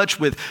so much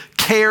with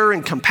care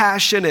and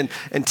compassion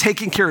and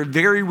taking care of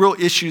very real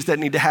issues that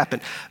need to happen.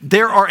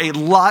 There are a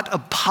lot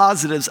of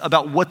positives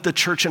about what the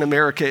church in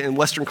America and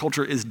Western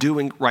culture is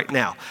doing right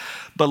now.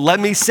 But let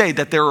me say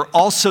that there are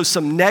also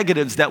some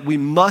negatives that we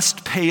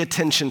must pay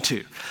attention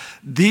to.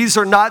 These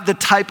are not the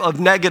type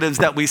of negatives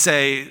that we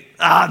say,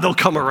 they'll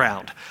come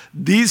around.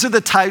 These are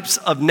the types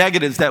of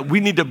negatives that we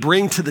need to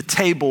bring to the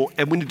table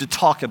and we need to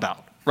talk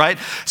about, right?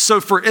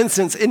 So for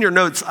instance, in your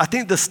notes, I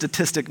think the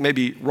statistic may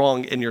be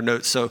wrong in your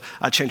notes, so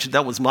I changed it.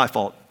 That was my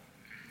fault.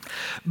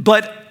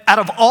 But out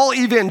of all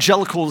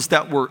evangelicals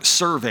that were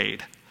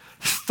surveyed,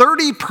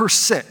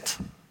 30%,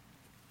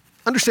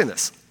 understand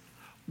this,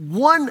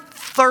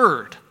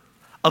 1/3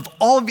 of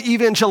all of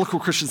evangelical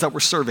Christians that were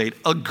surveyed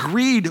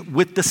agreed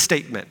with the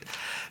statement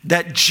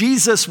that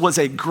Jesus was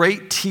a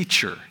great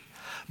teacher,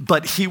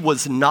 but he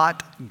was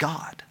not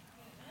God.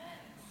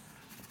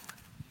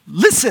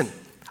 Listen,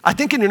 I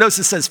think in your notes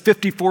it says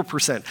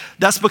 54%.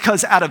 That's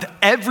because out of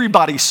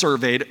everybody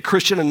surveyed,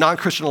 Christian and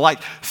non-Christian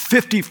alike,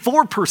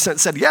 54%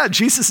 said, yeah,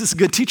 Jesus is a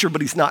good teacher,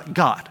 but he's not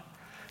God.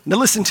 Now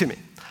listen to me.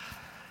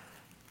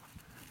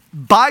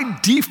 By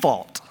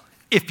default,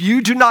 if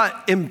you do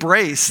not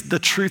embrace the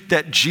truth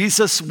that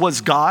Jesus was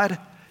God,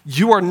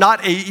 you are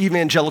not an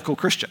evangelical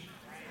Christian.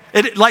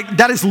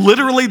 That is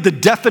literally the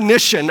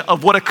definition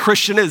of what a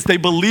Christian is. They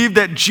believe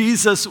that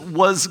Jesus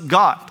was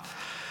God.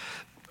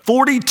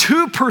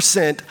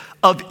 42%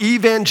 of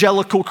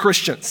evangelical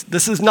Christians,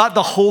 this is not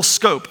the whole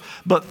scope,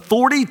 but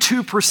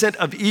 42%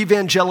 of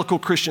evangelical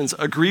Christians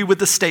agree with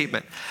the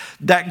statement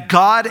that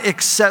God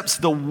accepts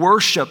the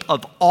worship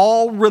of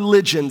all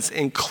religions,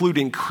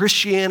 including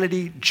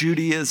Christianity,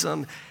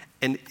 Judaism,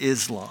 and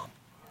Islam.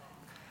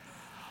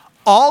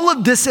 All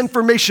of this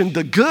information,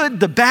 the good,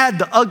 the bad,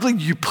 the ugly,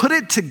 you put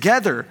it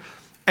together,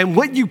 and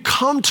what you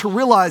come to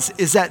realize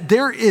is that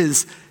there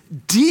is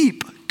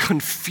deep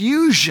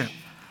confusion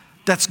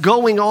that's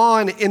going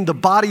on in the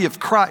body of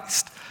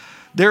Christ.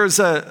 There's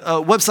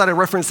a website I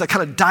referenced that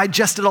kind of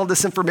digested all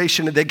this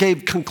information, and they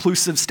gave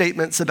conclusive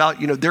statements about,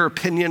 their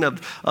opinion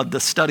of the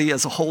study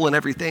as a whole and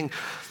everything.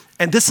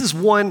 And this is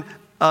one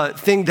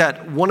thing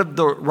that one of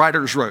the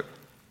writers wrote.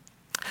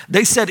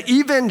 They said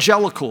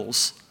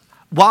evangelicals,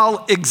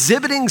 while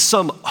exhibiting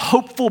some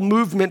hopeful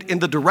movement in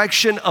the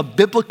direction of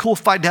biblical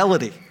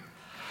fidelity,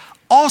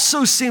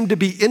 also seem to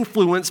be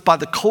influenced by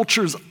the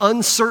culture's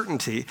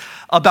uncertainty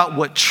about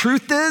what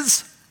truth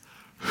is,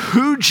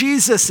 who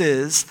Jesus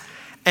is,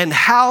 and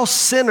how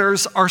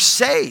sinners are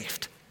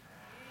saved.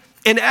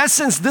 In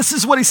essence, this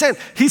is what he's saying.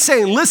 He's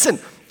saying, listen,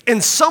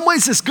 in some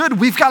ways it's good.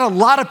 We've got a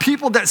lot of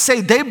people that say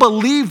they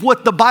believe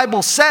what the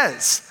Bible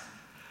says.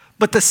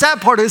 But the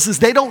sad part is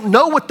they don't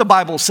know what the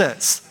Bible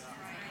says.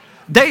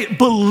 They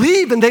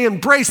believe and they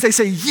embrace. They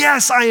say,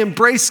 yes, I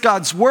embrace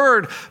God's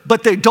word,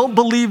 but they don't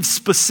believe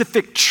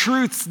specific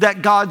truths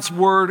that God's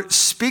word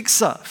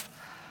speaks of.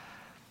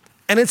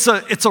 And it's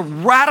a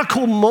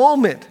radical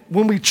moment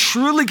when we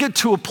truly get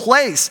to a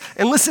place.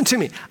 And listen to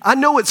me, I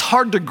know it's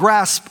hard to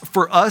grasp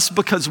for us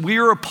because we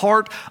are a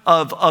part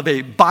of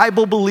a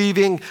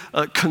Bible-believing,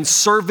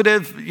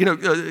 conservative,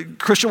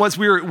 Christian-wise,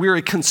 we're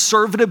a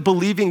conservative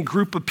believing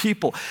group of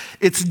people.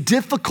 It's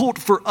difficult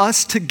for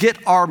us to get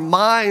our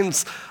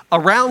minds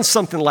around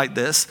something like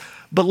this.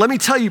 But let me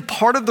tell you,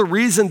 part of the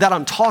reason that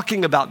I'm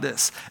talking about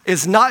this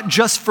is not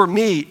just for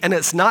me, and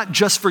it's not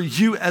just for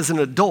you as an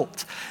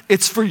adult.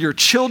 It's for your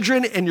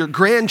children and your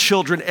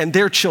grandchildren and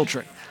their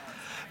children.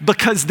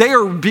 Because they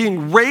are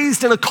being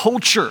raised in a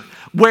culture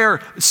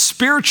where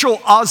spiritual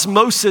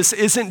osmosis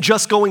isn't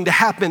just going to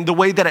happen the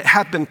way that it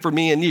happened for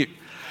me and you.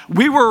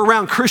 We were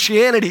around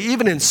Christianity,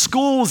 even in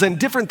schools and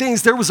different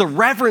things. There was a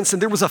reverence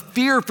and there was a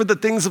fear for the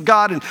things of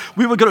God. And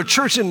we would go to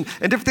church and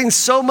different things.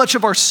 So much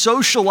of our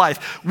social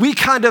life,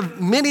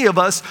 many of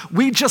us,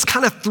 we just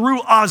kind of through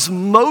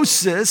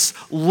osmosis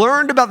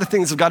learned about the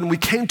things of God. And we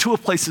came to a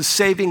place of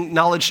saving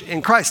knowledge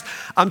in Christ.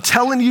 I'm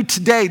telling you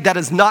today, that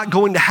is not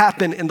going to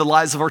happen in the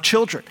lives of our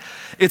children.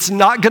 It's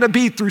not going to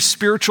be through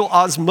spiritual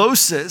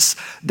osmosis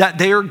that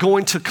they are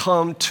going to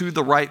come to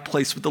the right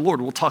place with the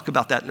Lord. We'll talk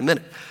about that in a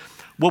minute.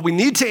 What we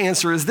need to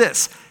answer is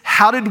this: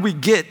 how did we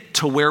get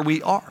to where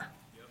we are?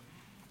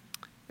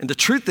 And the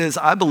truth is,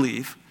 I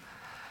believe,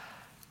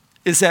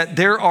 is that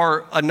there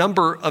are a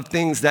number of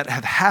things that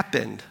have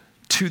happened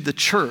to the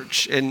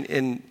church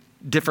in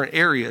different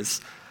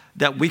areas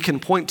that we can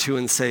point to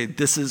and say,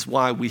 this is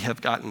why we have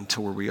gotten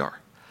to where we are.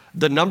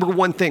 The number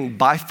one thing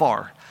by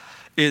far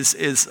is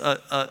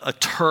a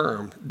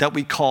term that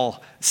we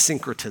call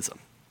syncretism.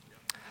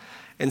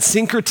 And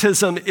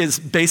syncretism is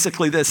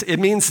basically this. It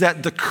means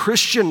that the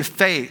Christian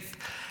faith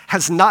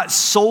has not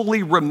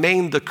solely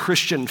remained the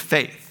Christian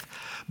faith,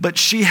 but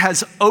she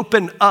has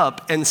opened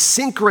up and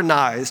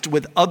synchronized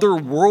with other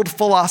world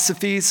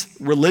philosophies,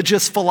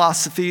 religious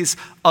philosophies,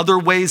 other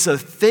ways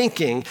of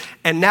thinking.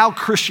 And now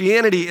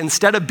Christianity,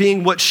 instead of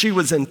being what she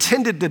was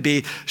intended to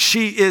be,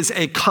 she is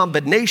a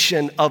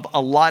combination of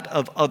a lot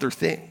of other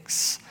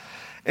things.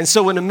 And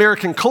so in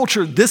American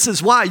culture, this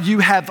is why you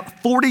have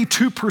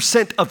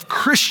 42% of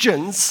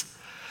Christians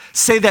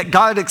say that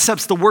God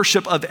accepts the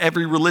worship of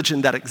every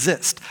religion that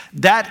exists.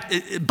 That,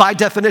 by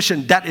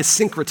definition, that is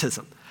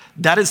syncretism.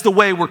 That is the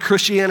way where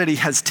Christianity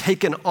has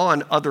taken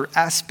on other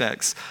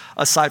aspects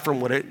aside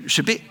from what it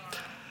should be.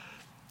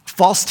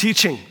 False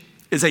teaching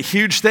is a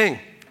huge thing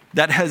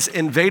that has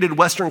invaded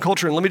Western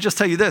culture. And let me just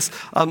tell you this,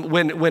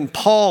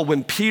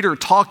 when Peter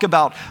talked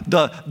about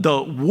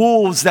the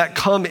wolves that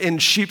come in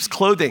sheep's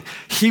clothing,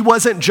 he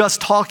wasn't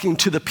just talking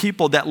to the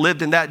people that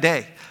lived in that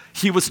day.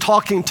 He was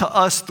talking to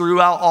us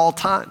throughout all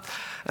time.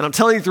 And I'm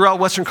telling you, throughout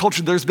Western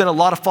culture, there's been a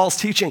lot of false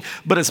teaching,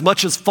 but as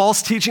much as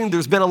false teaching,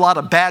 there's been a lot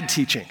of bad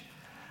teaching.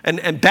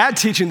 And bad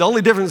teaching, the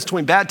only difference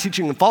between bad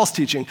teaching and false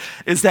teaching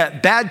is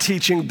that bad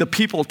teaching, the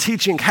people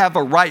teaching have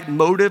a right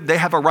motive, they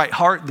have a right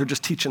heart, they're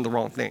just teaching the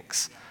wrong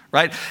things,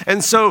 right?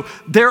 And so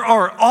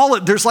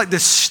there's like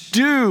this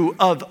stew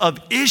of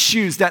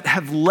issues that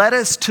have led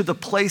us to the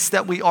place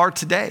that we are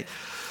today.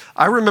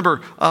 I remember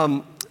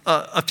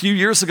a few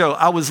years ago,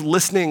 I was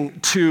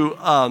listening to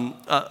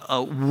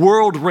a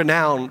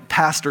world-renowned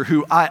pastor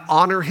who I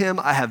honor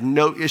him. I have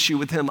no issue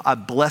with him. I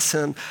bless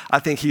him. I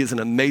think he is an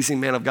amazing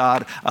man of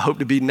God. I hope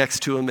to be next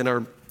to him in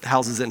our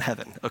houses in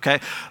heaven, okay?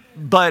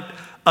 But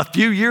a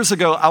few years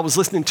ago, I was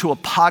listening to a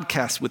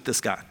podcast with this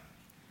guy.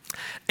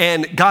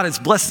 And God has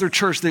blessed their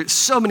church. There's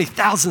so many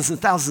thousands and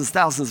thousands and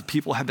thousands of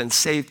people have been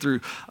saved through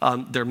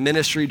their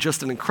ministry.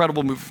 Just an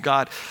incredible move of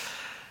God.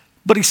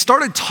 But he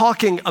started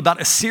talking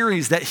about a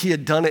series that he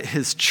had done at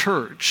his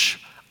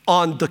church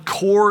on the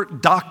core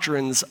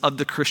doctrines of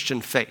the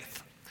Christian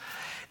faith.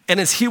 And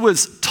as he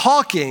was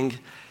talking,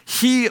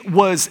 he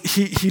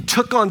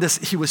took on this,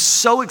 he was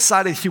so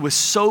excited, he was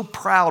so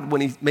proud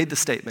when he made the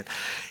statement.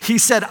 He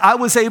said, I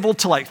was able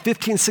to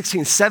 15,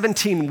 16,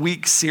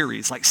 17-week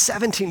series,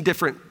 17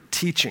 different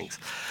teachings.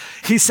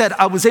 He said,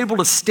 I was able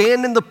to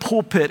stand in the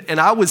pulpit and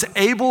I was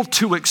able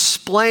to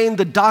explain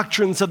the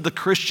doctrines of the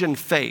Christian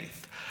faith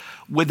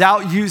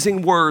without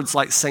using words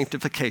like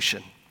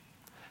sanctification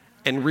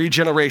and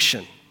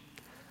regeneration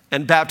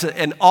and baptism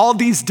and all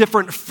these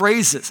different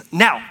phrases.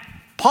 Now,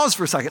 pause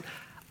for a second.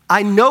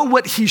 I know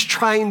what he's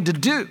trying to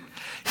do.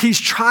 He's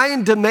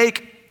trying to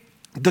make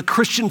the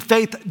Christian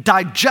faith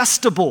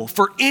digestible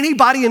for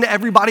anybody and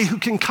everybody who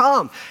can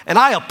come. And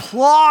I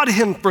applaud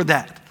him for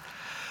that.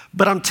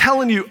 But I'm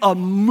telling you, a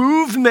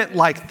movement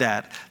like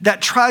that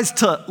tries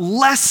to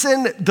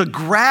lessen the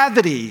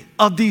gravity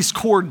of these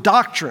core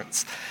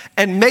doctrines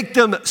and make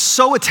them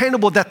so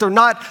attainable that they're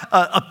not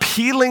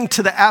appealing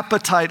to the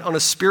appetite on a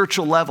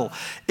spiritual level.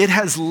 It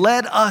has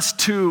led us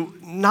to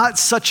not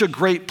such a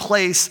great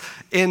place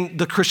in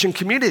the Christian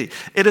community.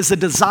 It is a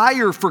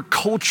desire for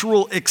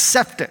cultural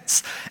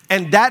acceptance.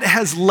 And that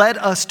has led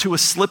us to a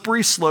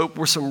slippery slope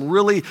where some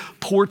really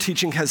poor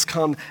teaching has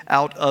come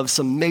out of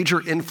some major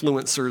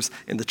influencers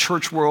in the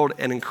church world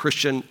and in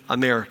Christian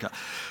America.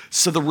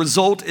 So the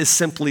result is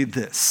simply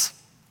this,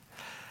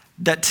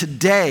 that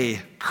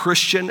today,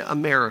 Christian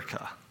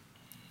America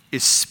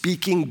is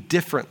speaking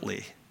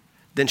differently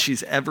than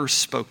she's ever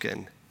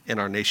spoken in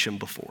our nation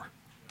before.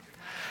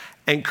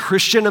 And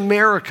Christian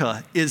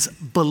America is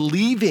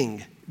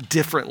believing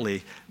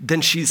differently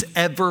than she's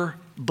ever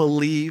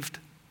believed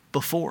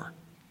before.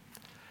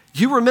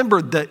 You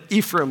remember the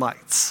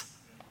Ephraimites.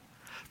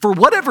 For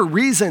whatever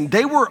reason,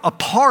 they were a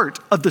part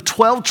of the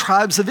 12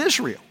 tribes of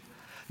Israel.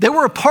 They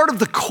were a part of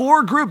the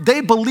core group. They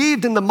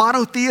believed in the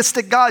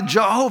monotheistic God,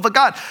 Jehovah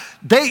God.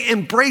 They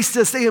embraced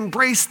this. They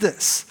embraced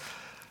this.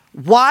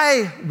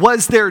 Why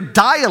was their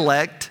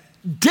dialect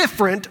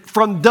different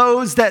from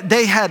those that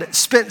they had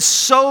spent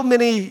so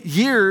many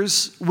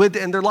years with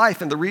in their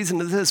life? And the reason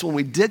is this: when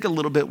we dig a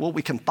little bit, what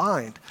we can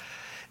find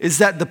is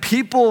that the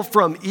people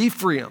from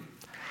Ephraim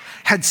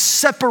had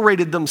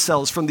separated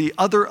themselves from the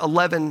other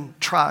 11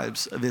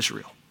 tribes of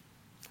Israel.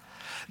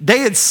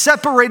 They had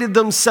separated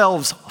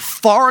themselves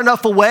far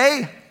enough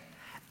away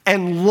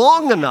and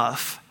long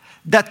enough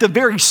that the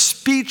very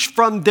speech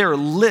from their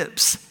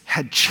lips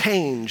had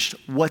changed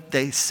what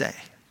they say.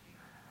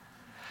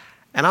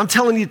 And I'm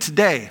telling you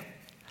today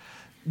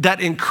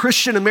that in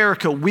Christian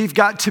America, we've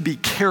got to be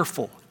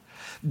careful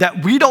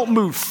that we don't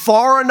move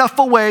far enough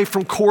away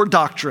from core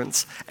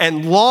doctrines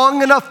and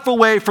long enough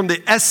away from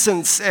the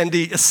essence and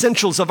the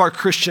essentials of our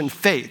Christian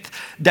faith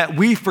that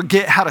we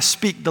forget how to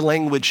speak the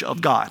language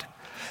of God.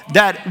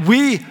 That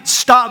we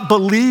stop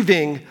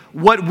believing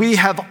what we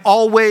have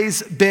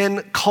always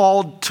been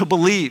called to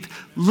believe.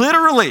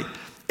 Literally,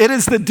 it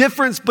is the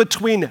difference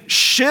between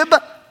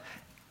shib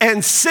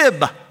and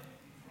sib.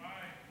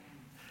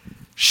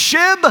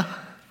 Shib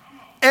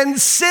and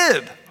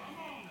sib.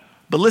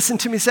 But listen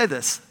to me say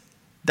this.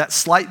 That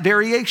slight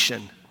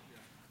variation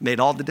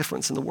made all the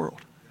difference in the world.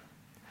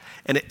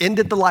 And it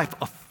ended the life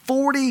of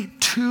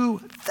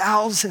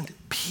 42,000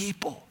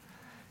 people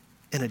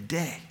in a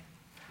day.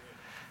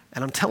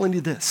 And I'm telling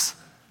you this,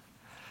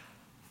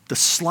 the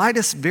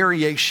slightest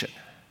variation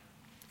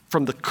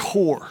from the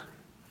core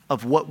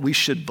of what we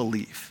should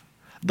believe,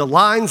 the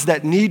lines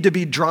that need to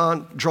be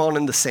drawn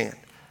in the sand,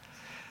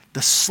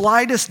 the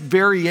slightest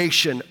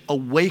variation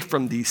away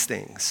from these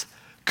things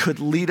could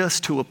lead us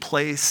to a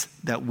place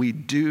that we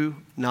do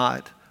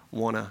not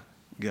want to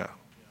go.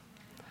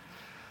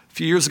 A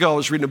few years ago, I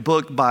was reading a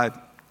book by,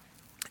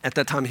 at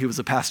that time he was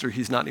a pastor,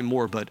 he's not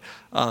anymore, but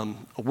a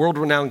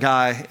world-renowned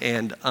guy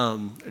and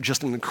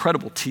just an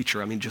incredible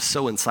teacher. I mean, just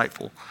so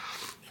insightful.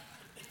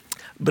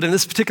 But in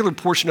this particular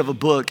portion of a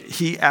book,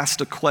 he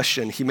asked a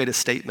question, he made a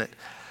statement.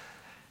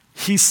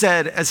 He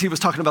said, as he was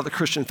talking about the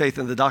Christian faith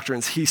and the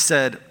doctrines, he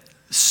said,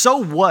 so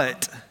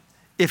what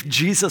if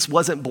Jesus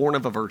wasn't born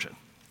of a virgin?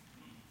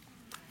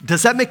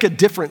 does that make a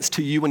difference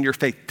to you and your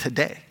faith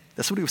today?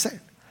 That's what he was saying.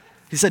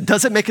 He said,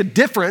 does it make a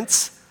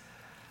difference?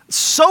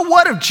 So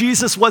what if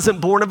Jesus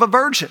wasn't born of a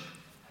virgin?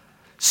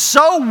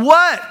 So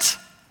what?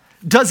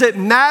 Does it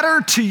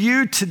matter to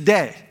you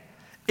today?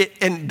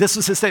 And this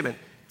was his statement.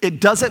 It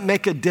doesn't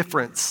make a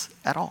difference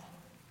at all.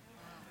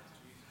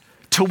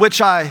 To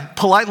which I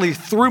politely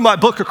threw my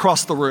book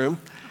across the room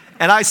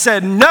and I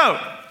said, no,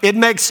 it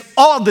makes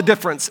all the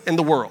difference in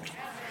the world.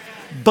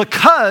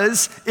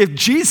 Because if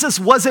Jesus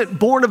wasn't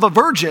born of a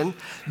virgin,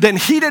 then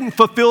he didn't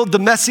fulfill the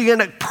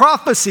messianic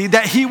prophecy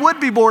that he would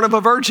be born of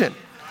a virgin.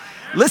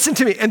 Listen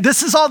to me. And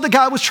this is all the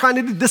guy was trying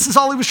to do. This is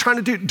all he was trying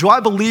to do. Do I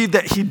believe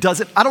that he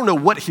doesn't? I don't know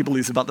what he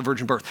believes about the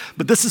virgin birth,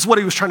 but this is what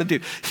he was trying to do.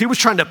 He was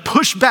trying to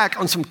push back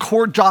on some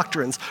core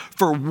doctrines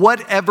for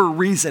whatever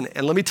reason.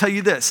 And let me tell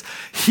you this,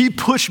 he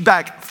pushed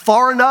back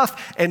far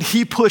enough and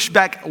he pushed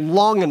back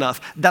long enough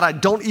that I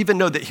don't even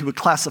know that he would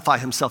classify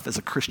himself as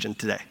a Christian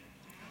today.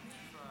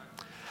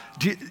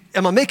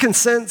 Am I making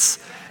sense?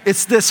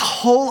 It's this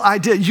whole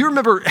idea. You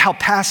remember how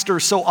Pastor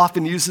so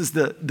often uses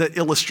the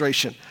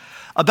illustration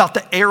about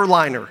the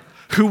airliner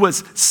who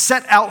was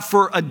set out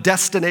for a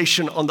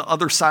destination on the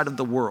other side of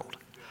the world.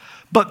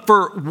 But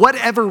for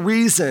whatever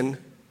reason,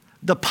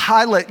 the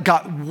pilot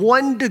got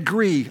 1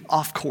 degree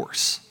off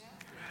course.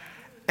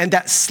 And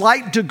that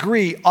slight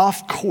degree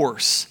off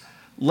course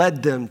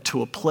led them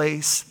to a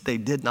place they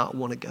did not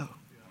want to go.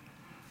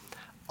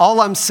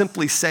 All I'm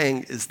simply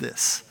saying is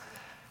this.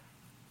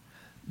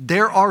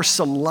 There are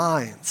some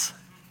lines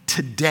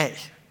today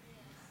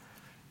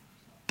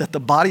that the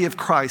body of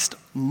Christ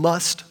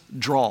must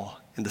draw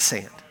in the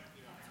sand.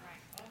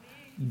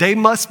 They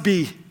must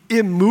be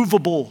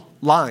immovable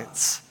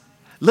lines.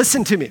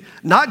 Listen to me,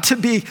 not to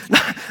be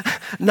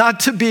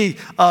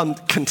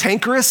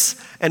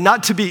cantankerous and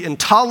not to be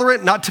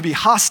intolerant, not to be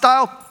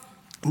hostile,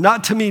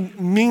 not to be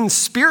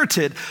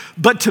mean-spirited,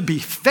 but to be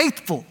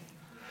faithful,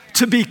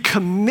 to be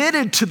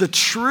committed to the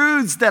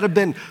truths that have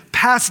been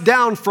passed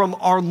down from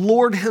our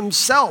Lord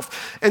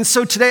himself. And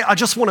so today, I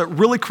just want to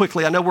really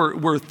quickly, I know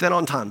we're thin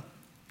on time,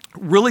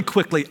 really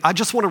quickly, I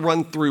just want to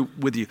run through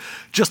with you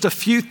just a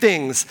few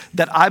things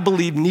that I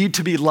believe need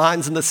to be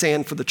lines in the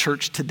sand for the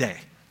church today.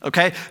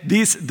 Okay,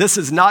 this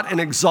is not an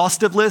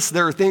exhaustive list.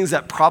 There are things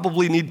that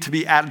probably need to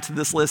be added to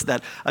this list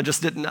that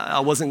I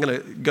wasn't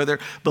going to go there.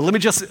 But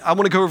I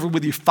want to go over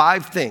with you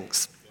 5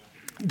 things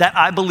that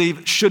I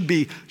believe should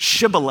be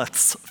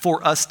shibboleths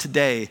for us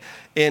today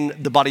in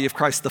the body of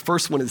Christ. The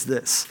first one is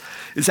this,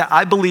 is that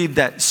I believe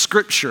that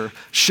Scripture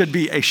should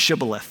be a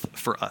shibboleth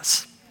for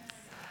us.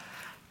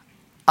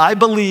 I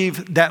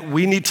believe that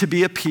we need to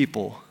be a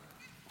people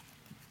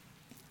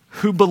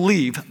who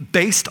believe,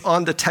 based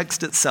on the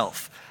text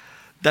itself,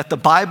 that the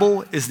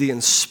Bible is the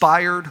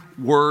inspired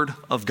word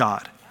of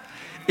God.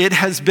 It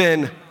has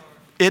been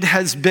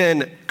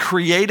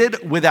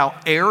created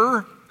without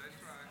error.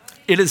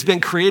 It has been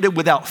created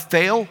without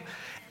fail,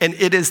 and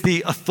it is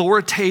the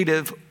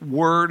authoritative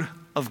word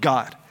of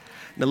God.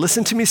 Now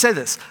listen to me say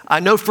this. I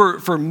know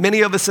for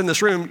many of us in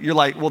this room, you're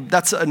like, well,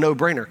 that's a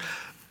no-brainer.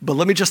 But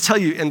let me just tell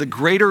you, in the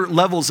greater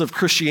levels of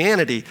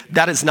Christianity,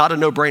 that is not a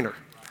no-brainer.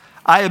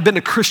 I have been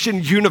to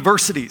Christian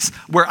universities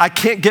where I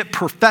can't get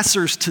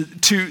professors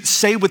to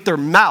say with their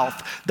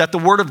mouth that the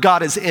word of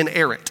God is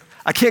inerrant.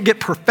 I can't get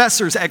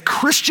professors at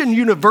Christian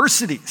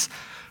universities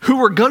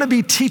who are going to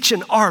be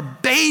teaching our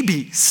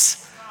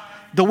babies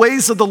the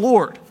ways of the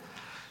Lord.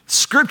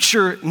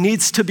 Scripture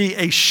needs to be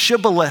a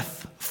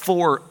shibboleth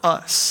for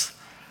us.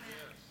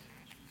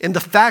 In the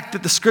fact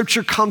that the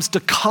Scripture comes to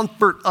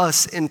comfort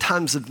us in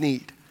times of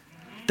need.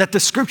 That the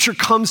Scripture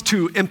comes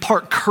to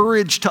impart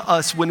courage to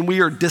us when we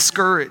are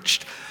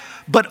discouraged,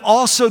 but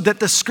also that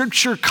the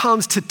Scripture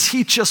comes to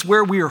teach us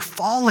where we are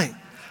falling,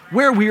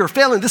 where we are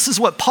failing. This is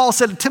what Paul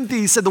said to Timothy.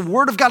 He said, the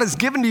word of God is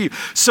given to you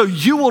so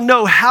you will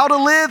know how to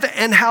live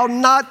and how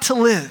not to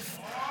live.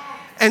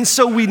 And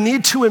so we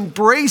need to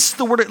embrace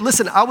the word.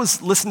 Listen, I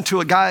was listening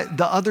to a guy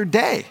the other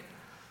day,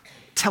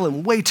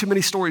 telling way too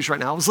many stories right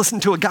now. I was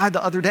listening to a guy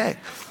the other day.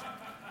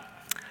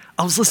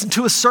 I was listening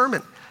to a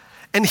sermon.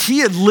 And he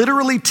had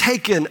literally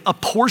taken a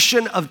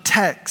portion of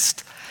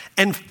text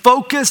and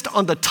focused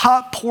on the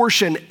top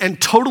portion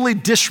and totally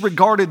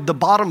disregarded the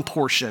bottom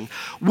portion,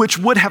 which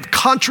would have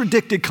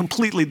contradicted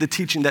completely the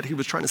teaching that he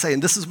was trying to say.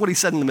 And this is what he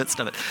said in the midst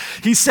of it.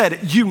 He said,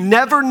 you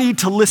never need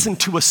to listen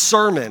to a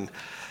sermon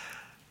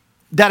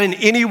that in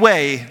any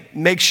way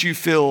makes you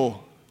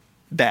feel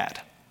bad.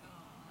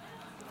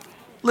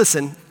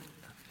 Listen.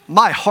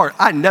 My heart,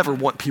 I never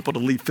want people to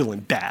leave feeling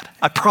bad.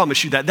 I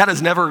promise you that. That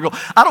is never a goal.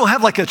 I don't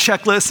have like a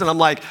checklist and I'm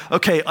like,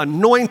 okay,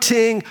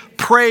 anointing,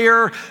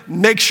 prayer,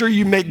 make sure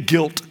you make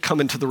guilt come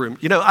into the room.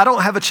 You know, I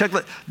don't have a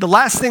checklist. The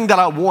last thing that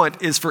I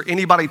want is for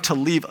anybody to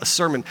leave a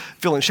sermon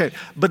feeling shame.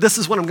 But this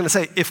is what I'm going to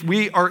say. If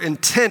we are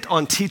intent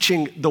on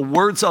teaching the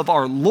words of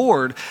our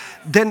Lord,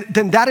 then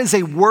that is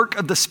a work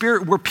of the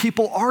Spirit where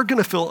people are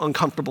going to feel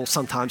uncomfortable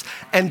sometimes.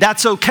 And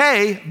that's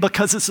okay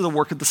because it's the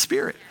work of the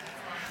Spirit.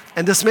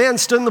 And this man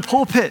stood in the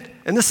pulpit,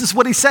 and this is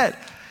what he said.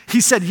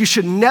 He said, you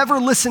should never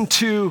listen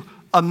to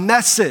a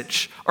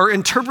message or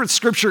interpret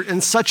scripture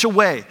in such a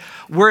way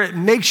where it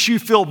makes you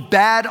feel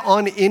bad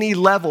on any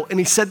level. And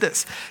he said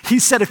this, he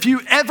said, if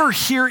you ever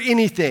hear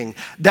anything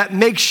that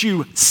makes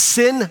you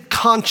sin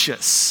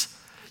conscious,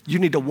 you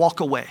need to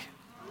walk away.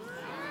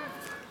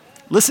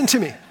 Listen to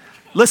me.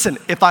 Listen,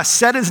 if I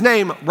said his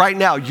name right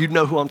now, you'd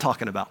know who I'm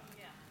talking about.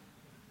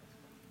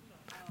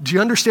 Do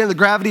you understand the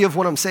gravity of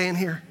what I'm saying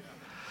here?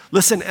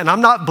 Listen, and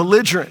I'm not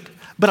belligerent,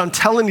 but I'm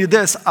telling you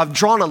this, I've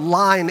drawn a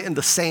line in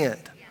the sand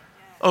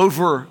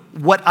over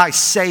what I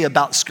say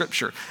about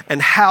scripture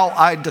and how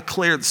I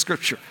declare the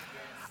scripture.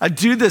 I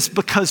do this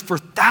because for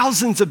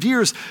thousands of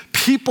years,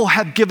 people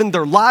have given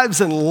their lives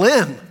and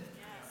limb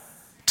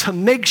to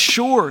make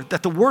sure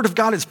that the word of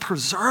God is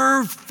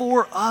preserved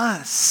for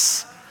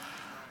us.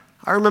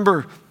 I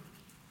remember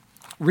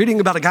reading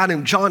about a guy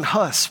named John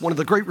Huss, one of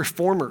the great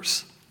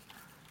reformers,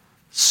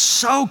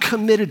 so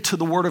committed to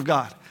the word of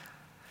God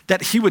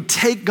that he would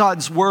take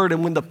God's word,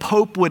 and when the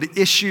Pope would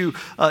issue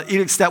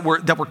edicts that were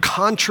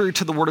contrary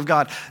to the word of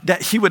God,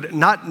 that he would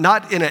not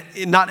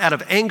out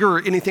of anger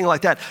or anything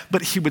like that,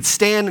 but he would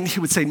stand and he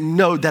would say,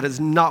 no, that is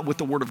not what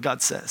the word of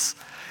God says.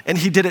 And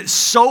he did it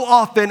so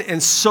often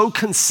and so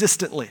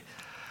consistently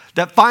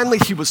that finally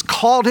he was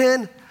called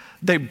in.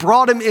 They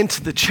brought him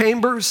into the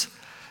chambers.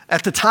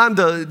 At the time,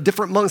 the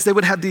different monks, they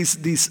would have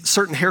these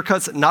certain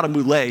haircuts, not a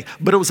mulet,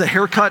 but it was a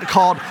haircut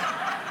called...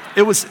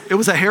 It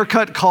was a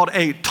haircut called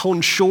a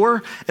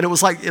tonsure, and it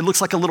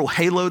looks like a little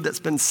halo that's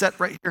been set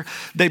right here.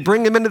 They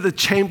bring him into the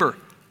chamber.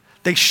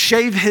 They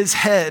shave his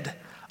head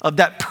of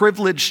that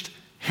privileged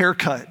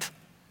haircut.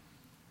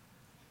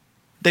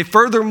 They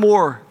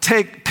furthermore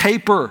take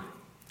paper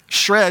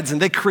shreds and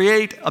they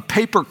create a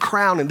paper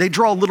crown, and they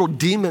draw little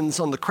demons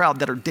on the crowd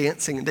that are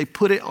dancing, and they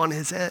put it on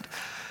his head.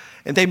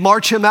 And they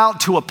march him out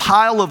to a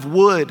pile of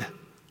wood.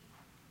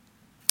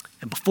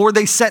 And before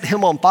they set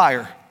him on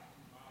fire,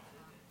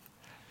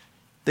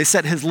 they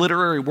set his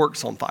literary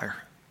works on fire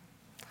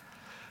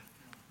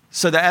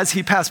so that as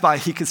he passed by,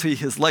 he could see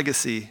his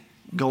legacy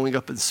going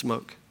up in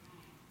smoke.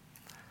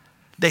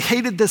 They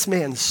hated this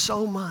man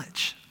so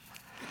much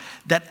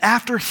that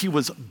after he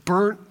was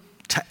burnt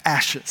to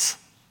ashes,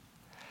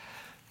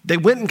 they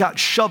went and got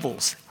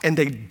shovels and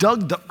they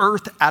dug the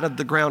earth out of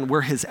the ground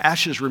where his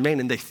ashes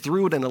remained, and they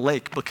threw it in a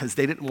lake because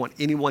they didn't want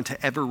anyone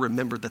to ever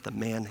remember that the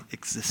man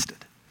existed.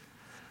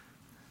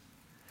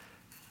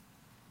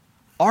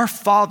 Our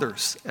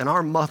fathers and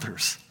our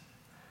mothers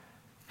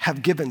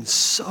have given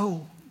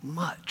so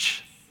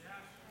much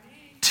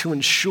to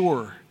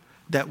ensure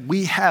that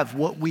we have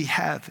what we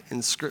have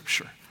in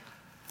Scripture,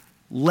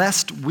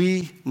 lest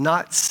we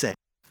not say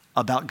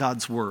about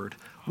God's word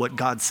what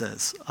God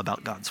says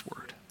about God's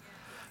word.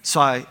 So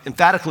I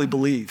emphatically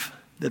believe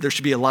that there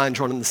should be a line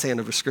drawn in the sand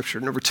over Scripture.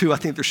 Number two, I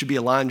think there should be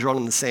a line drawn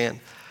in the sand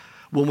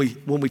when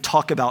we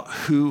talk about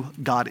who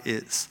God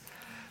is,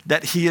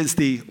 that he is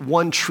the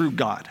one true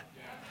God,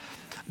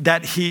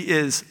 that he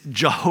is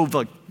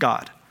Jehovah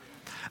God,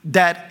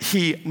 that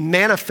he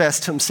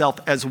manifests himself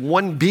as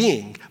one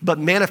being, but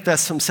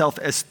manifests himself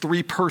as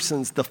three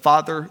persons, the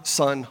Father,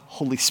 Son,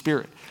 Holy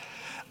Spirit.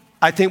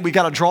 I think we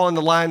got to draw in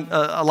the line,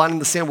 a line in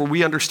the sand where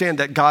we understand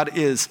that God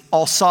is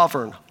all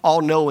sovereign,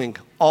 all knowing,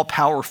 all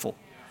powerful.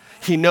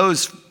 He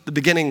knows the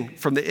beginning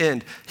from the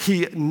end.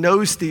 He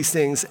knows these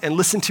things. And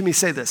listen to me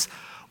say this,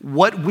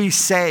 what we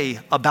say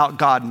about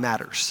God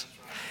matters.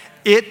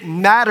 It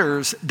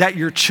matters that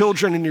your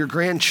children and your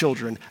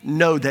grandchildren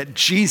know that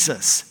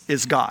Jesus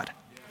is God.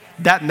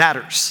 That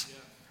matters.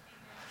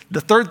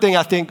 The third thing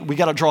I think we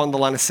got to draw on the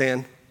line of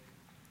sand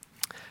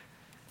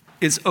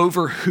is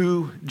over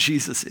who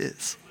Jesus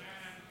is.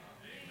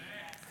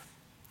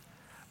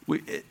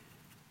 We've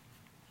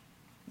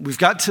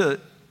got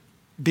to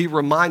be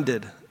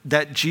reminded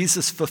that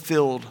Jesus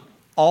fulfilled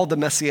all the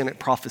messianic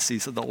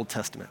prophecies of the Old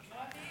Testament.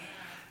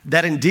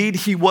 That indeed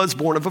he was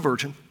born of a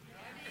virgin.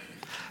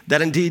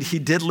 That indeed he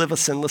did live a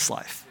sinless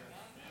life,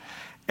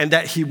 and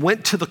that he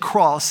went to the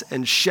cross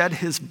and shed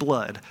his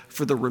blood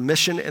for the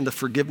remission and the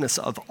forgiveness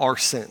of our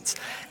sins.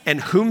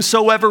 And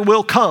whomsoever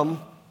will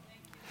come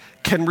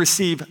can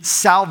receive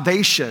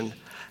salvation,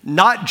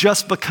 not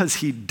just because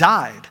he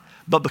died,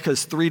 but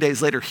because 3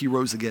 days later he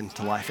rose again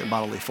to life in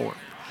bodily form.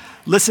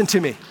 Listen to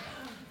me.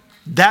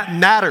 That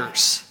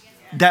matters,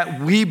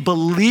 that we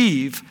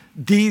believe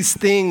these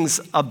things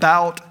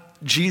about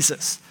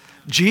Jesus.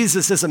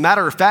 Jesus, as a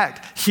matter of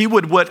fact, he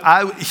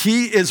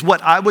is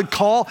what I would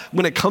call,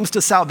 when it comes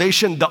to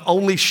salvation, the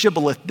only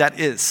shibboleth that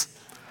is.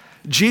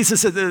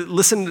 Jesus,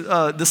 listen,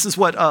 this is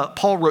what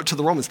Paul wrote to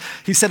the Romans.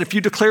 He said, if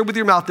you declare with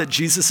your mouth that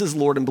Jesus is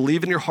Lord and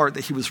believe in your heart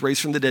that he was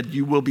raised from the dead,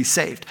 you will be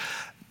saved.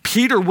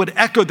 Peter would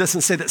echo this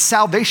and say that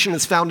salvation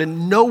is found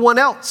in no one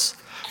else,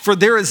 for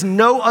there is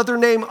no other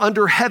name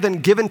under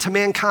heaven given to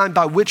mankind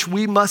by which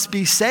we must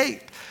be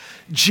saved.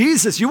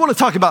 Jesus, you want to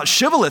talk about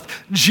shibboleth.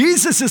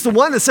 Jesus is the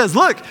one that says,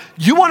 look,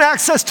 you want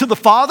access to the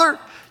Father?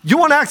 You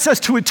want access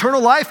to eternal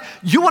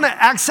life? You want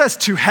access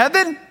to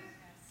heaven?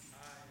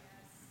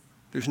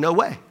 There's no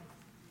way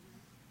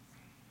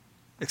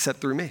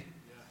except through me.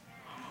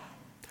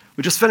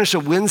 We just finished a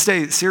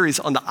Wednesday series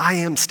on the I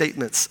am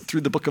statements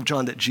through the book of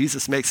John that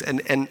Jesus makes.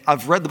 And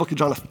I've read the book of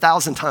John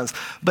 1,000 times,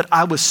 but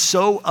I was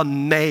so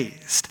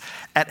amazed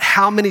at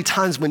how many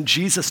times when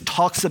Jesus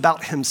talks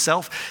about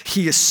himself,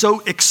 he is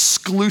so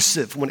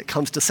exclusive when it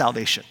comes to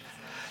salvation.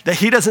 That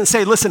he doesn't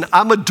say, listen,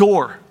 I'm a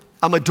door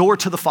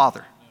to the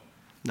Father.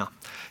 No,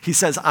 he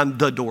says, I'm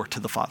the door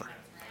to the Father.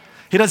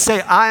 He doesn't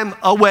say, I'm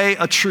a way,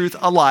 a truth,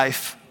 a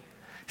life.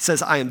 He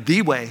says, I am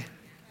the way,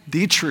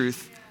 the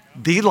truth,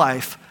 the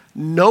life.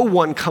 No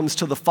one comes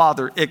to the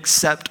Father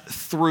except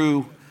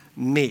through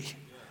me.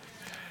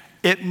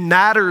 It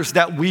matters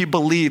that we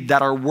believe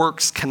that our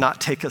works cannot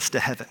take us to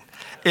heaven.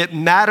 It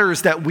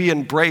matters that we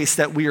embrace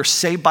that we are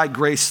saved by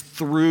grace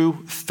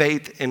through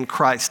faith in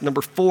Christ.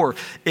 Number 4,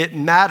 it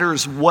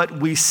matters what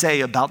we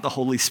say about the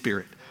Holy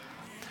Spirit.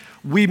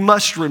 We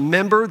must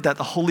remember that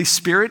the Holy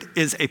Spirit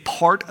is a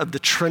part of the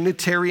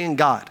Trinitarian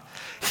God.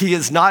 He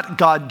is not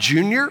God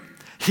Jr.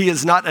 He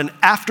is not an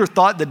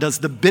afterthought that does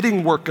the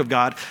bidding work of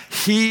God.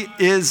 He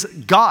is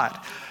God.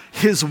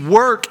 His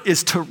work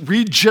is to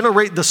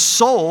regenerate the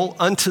soul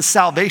unto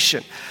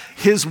salvation.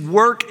 His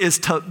work is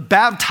to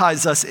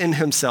baptize us in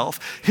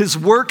himself. His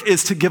work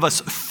is to give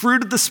us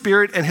fruit of the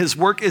Spirit, and his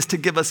work is to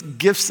give us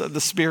gifts of the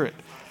Spirit.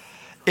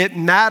 It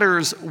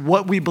matters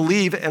what we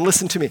believe, and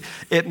listen to me,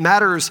 it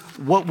matters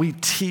what we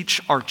teach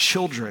our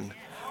children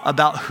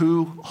about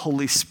who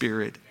Holy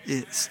Spirit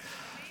is.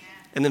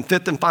 And then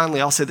 5th and finally,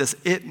 I'll say this,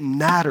 it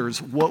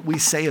matters what we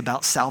say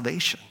about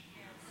salvation.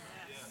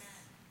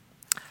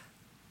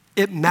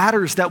 It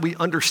matters that we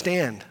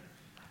understand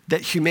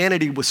that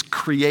humanity was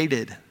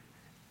created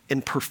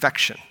in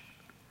perfection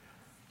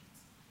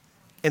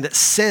and that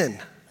sin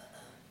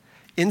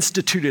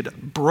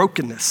instituted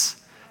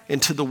brokenness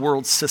into the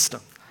world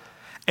system.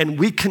 And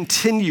we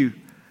continue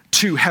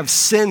to have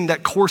sin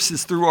that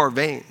courses through our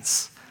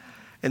veins.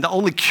 And the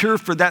only cure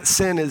for that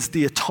sin is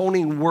the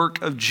atoning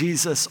work of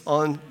Jesus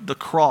on the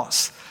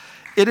cross.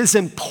 It is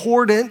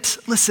important,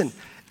 listen,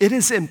 it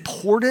is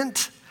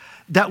important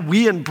that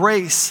we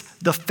embrace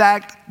the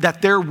fact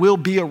that there will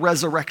be a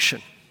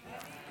resurrection.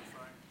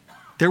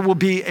 There will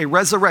be a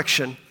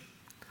resurrection,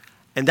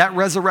 and that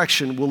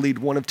resurrection will lead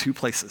one of two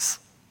places.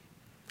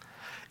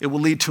 It will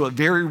lead to a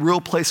very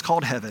real place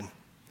called heaven,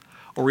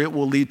 or it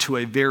will lead to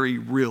a very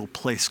real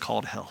place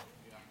called hell.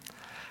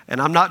 And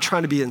I'm not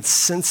trying to be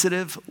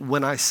insensitive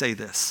when I say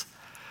this,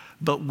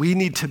 but we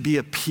need to be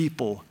a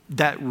people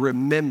that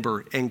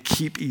remember and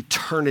keep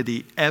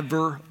eternity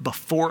ever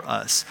before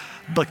us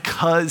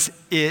because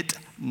it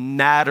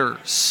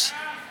matters.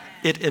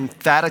 It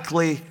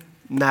emphatically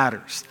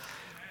matters.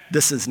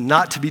 This is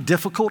not to be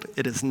difficult.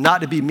 It is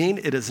not to be mean.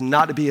 It is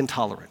not to be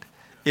intolerant.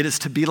 It is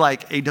to be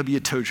like A.W.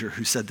 Tozer,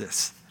 who said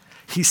this.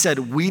 He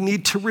said, we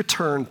need to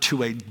return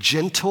to a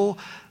gentle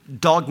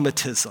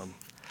dogmatism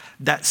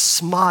that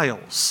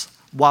smiles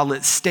while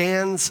it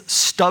stands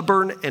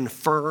stubborn and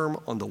firm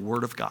on the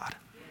Word of God.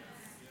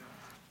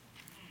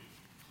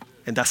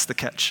 And that's the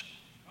catch.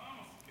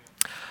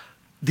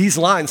 These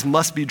lines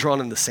must be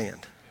drawn in the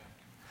sand.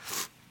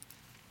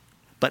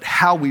 But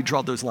how we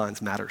draw those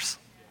lines matters.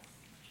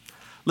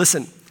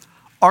 Listen,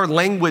 our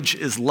language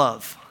is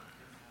love.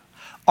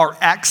 Our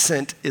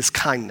accent is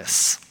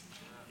kindness.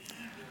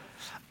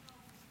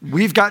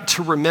 We've got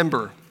to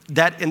remember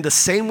that in the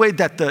same way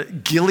that the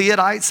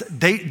Gileadites,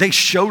 they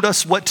showed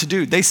us what to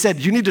do. They said,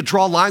 you need to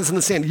draw lines in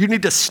the sand. You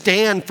need to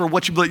stand for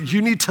what you believe.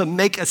 You need to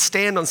make a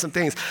stand on some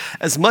things.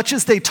 As much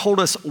as they told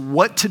us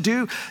what to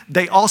do,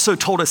 they also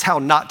told us how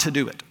not to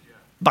do it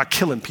by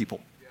killing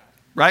people,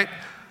 right?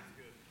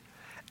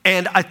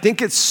 And I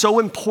think it's so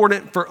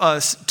important for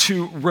us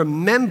to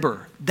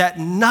remember that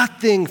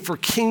nothing for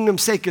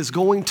kingdom's sake is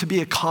going to be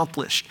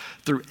accomplished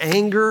through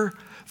anger,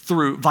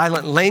 through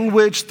violent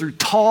language, through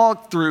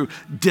talk, through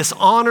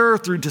dishonor,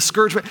 through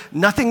discouragement.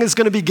 Nothing is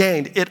going to be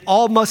gained. It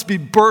all must be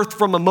birthed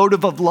from a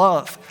motive of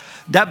love.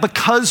 That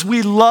because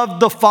we love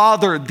the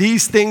Father,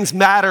 these things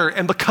matter.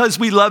 And because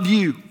we love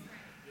you,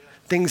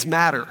 things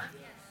matter,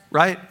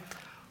 right?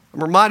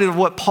 I'm reminded of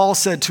what Paul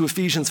said to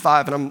Ephesians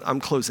 5, and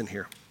I'm closing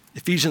here.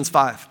 Ephesians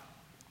 5.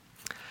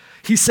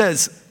 He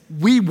says,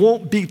 we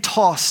won't be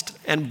tossed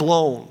and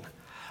blown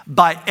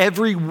by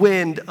every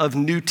wind of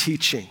new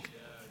teaching.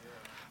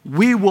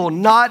 We will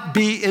not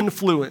be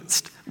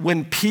influenced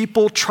when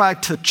people try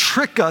to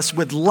trick us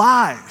with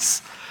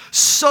lies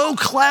so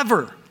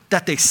clever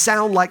that they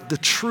sound like the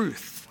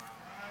truth.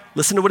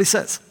 Listen to what he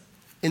says.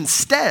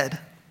 Instead,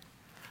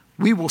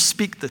 we will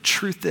speak the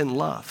truth in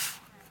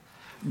love,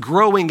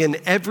 growing in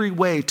every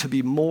way to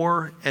be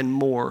more and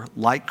more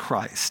like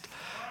Christ,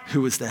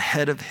 who is the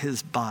head of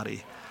his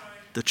body,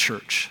 the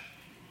church.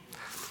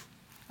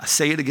 I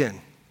say it again.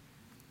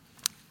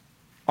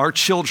 Our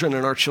children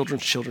and our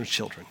children's children's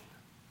children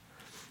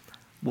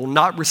will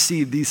not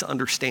receive these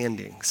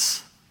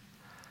understandings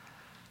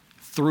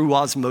through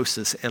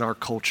osmosis in our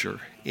culture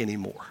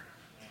anymore.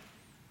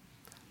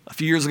 A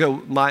few years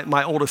ago,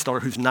 my oldest daughter,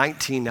 who's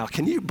 19 now,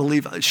 can you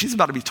believe, she's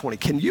about to be 20.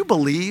 Can you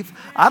believe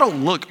I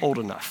don't look old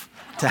enough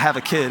to have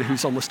a kid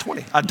who's almost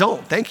 20? I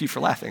don't. Thank you for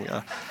laughing.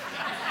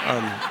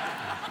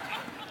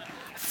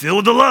 filled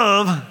with the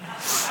love.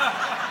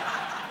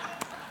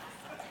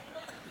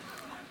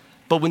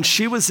 But when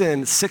she was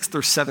in 6th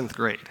or 7th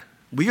grade,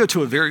 we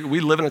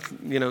live in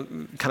a,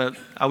 kind of,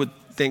 I would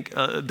think,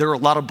 there are a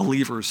lot of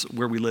believers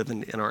where we live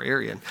in our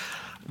area. And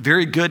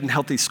very good and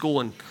healthy school.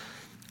 And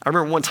I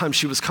remember one time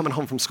she was coming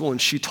home from school and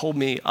she told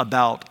me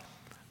about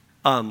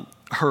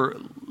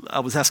I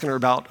was asking her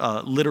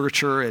about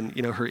literature and,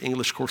 her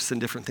English course and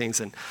different things.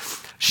 And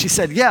she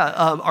said,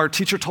 our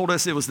teacher told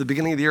us, it was the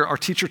beginning of the year, our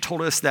teacher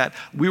told us that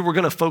we were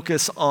going to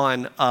focus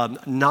on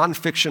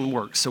nonfiction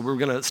works. So we were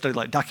going to study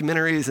like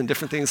documentaries and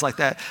different things like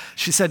that.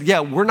 She said,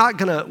 we're not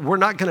going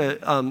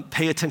to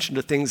pay attention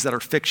to things that are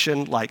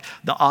fiction, like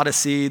the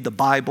Odyssey, the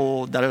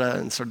Bible,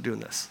 and started doing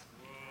this.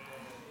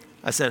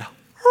 I said,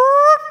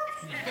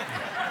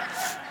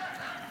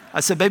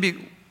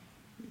 baby,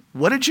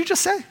 what did you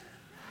just say?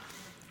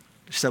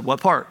 She said,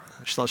 what part?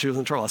 She thought she was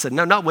in trouble. I said,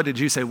 no, not what did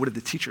you say, what did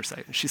the teacher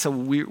say? And she said,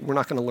 we're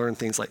not going to learn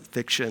things like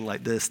fiction,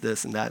 like this,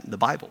 and that, in the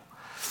Bible.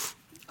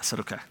 I said,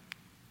 okay.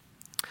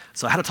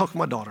 So I had to talk with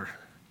my daughter,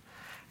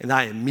 and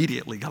I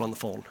immediately got on the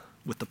phone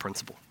with the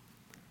principal.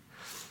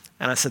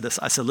 And I said this,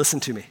 listen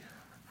to me.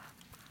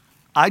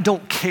 I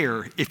don't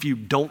care if you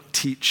don't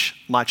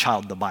teach my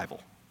child the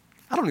Bible.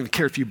 I don't even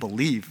care if you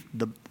believe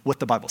what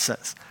the Bible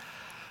says.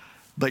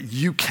 But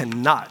you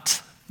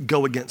cannot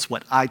go against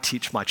what I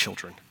teach my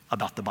children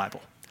about the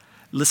Bible.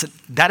 Listen,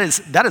 that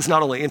is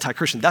not only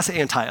anti-Christian, that's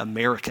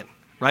anti-American,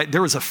 right?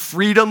 There is a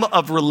freedom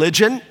of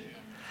religion,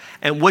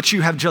 and what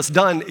you have just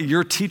done,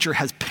 your teacher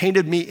has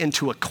painted me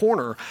into a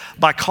corner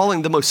by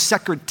calling the most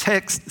sacred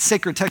text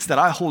that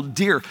I hold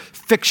dear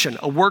fiction,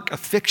 a work of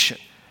fiction.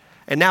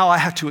 And now I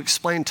have to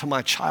explain to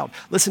my child,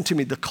 listen to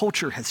me, the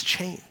culture has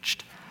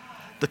changed.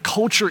 The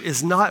culture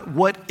is not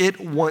what it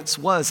once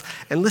was.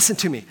 And listen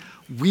to me,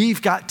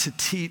 we've got to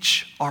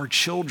teach our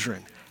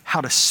children how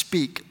to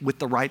speak with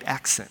the right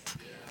accent.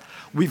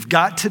 We've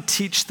got to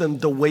teach them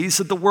the ways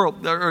of the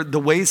world, or the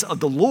ways of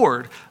the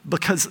Lord,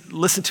 because,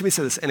 listen to me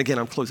say this, and again,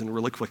 I'm closing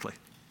really quickly.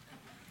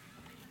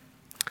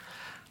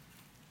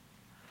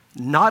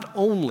 Not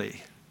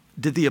only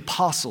did the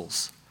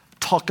apostles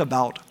talk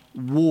about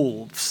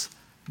wolves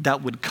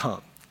that would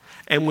come,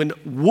 and when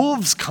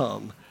wolves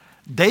come,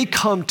 they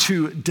come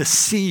to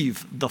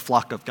deceive the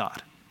flock of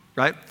God,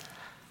 right?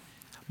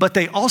 But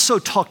they also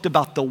talked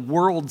about the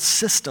world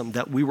system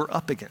that we were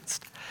up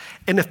against.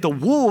 And if the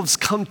wolves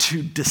come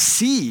to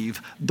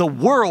deceive, the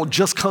world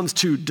just comes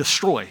to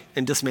destroy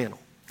and dismantle.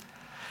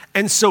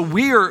 And so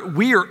we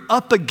are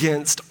up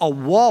against a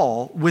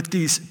wall with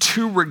these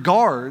two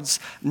regards,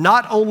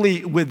 not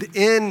only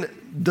within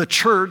the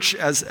church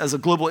as a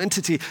global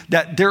entity,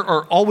 that there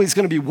are always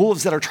going to be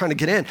wolves that are trying to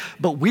get in,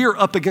 but we are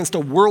up against a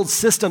world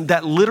system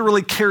that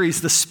literally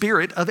carries the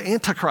spirit of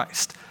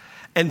Antichrist.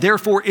 And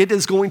therefore, it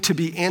is going to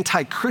be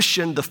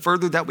anti-Christian the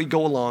further that we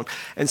go along.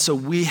 And so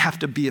we have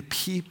to be a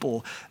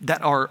people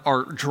that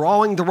are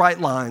drawing the right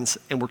lines,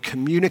 and we're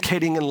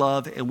communicating in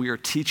love, and we are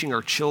teaching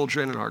our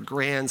children and our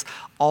grands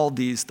all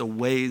these, the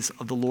ways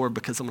of the Lord.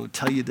 Because I'm going to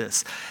tell you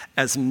this,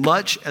 as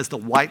much as the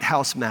White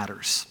House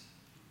matters,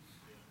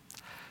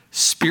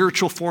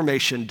 spiritual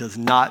formation does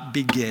not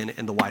begin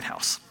in the White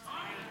House.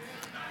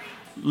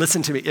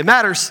 Listen to me, it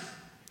matters,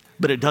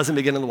 but it doesn't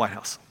begin in the White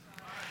House.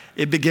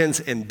 It begins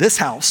in this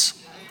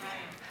house,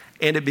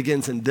 and it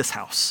begins in this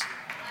house.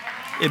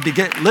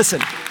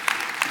 Listen.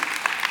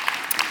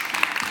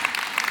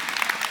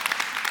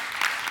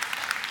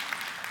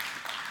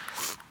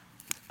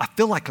 I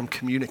feel like I'm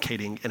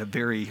communicating in a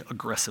very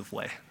aggressive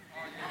way.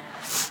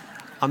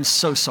 I'm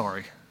so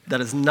sorry. That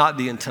is not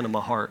the intent of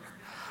my heart.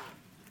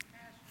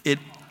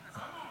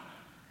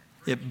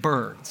 It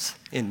burns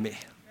in me.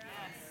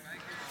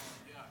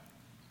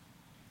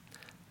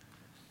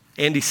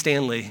 Andy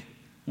Stanley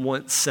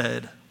once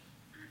said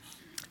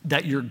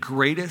that your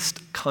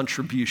greatest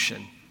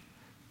contribution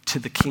to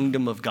the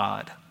kingdom of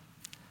God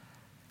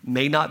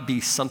may not be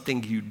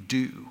something you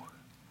do,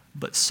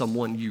 but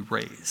someone you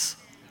raise.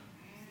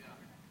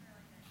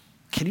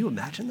 Can you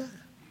imagine that?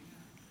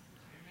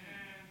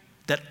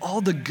 That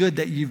all the good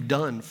that you've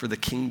done for the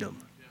kingdom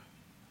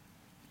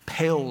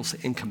pales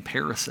in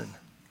comparison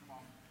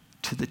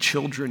to the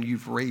children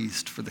you've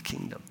raised for the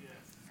kingdom.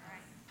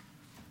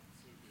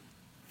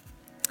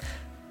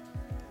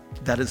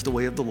 That is the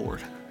way of the Lord.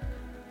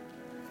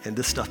 And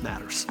this stuff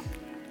matters.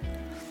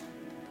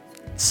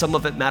 Some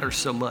of it matters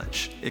so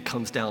much, it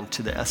comes down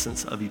to the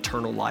essence of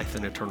eternal life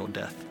and eternal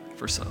death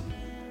for some.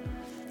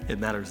 It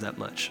matters that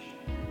much.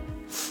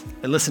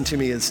 And listen to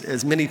me,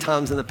 as many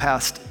times in the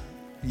past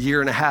year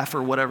and a half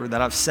or whatever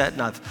that I've sat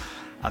and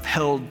I've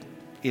held,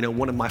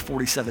 one of my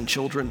 47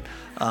 children.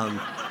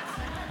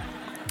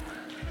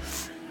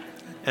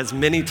 As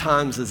many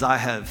times as I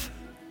have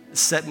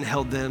sat and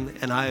held them,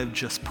 and I have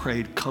just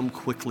prayed, come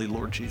quickly,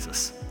 Lord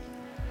Jesus.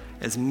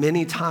 As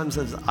many times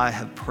as I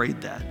have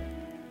prayed that,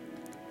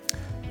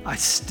 I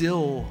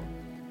still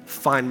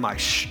find my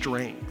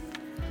strength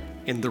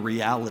in the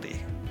reality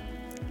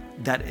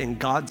that in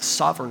God's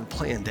sovereign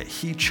plan that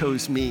He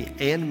chose me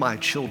and my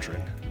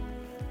children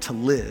to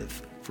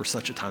live for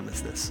such a time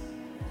as this.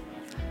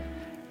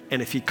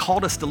 And if he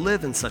called us to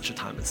live in such a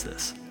time as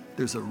this,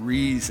 there's a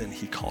reason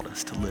he called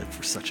us to live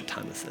for such a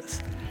time as this,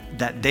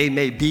 that they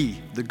may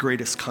be the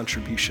greatest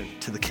contribution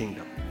to the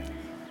kingdom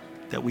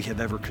that we have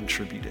ever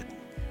contributed,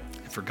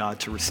 and for God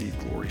to receive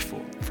glory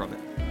from it.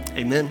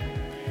 Amen.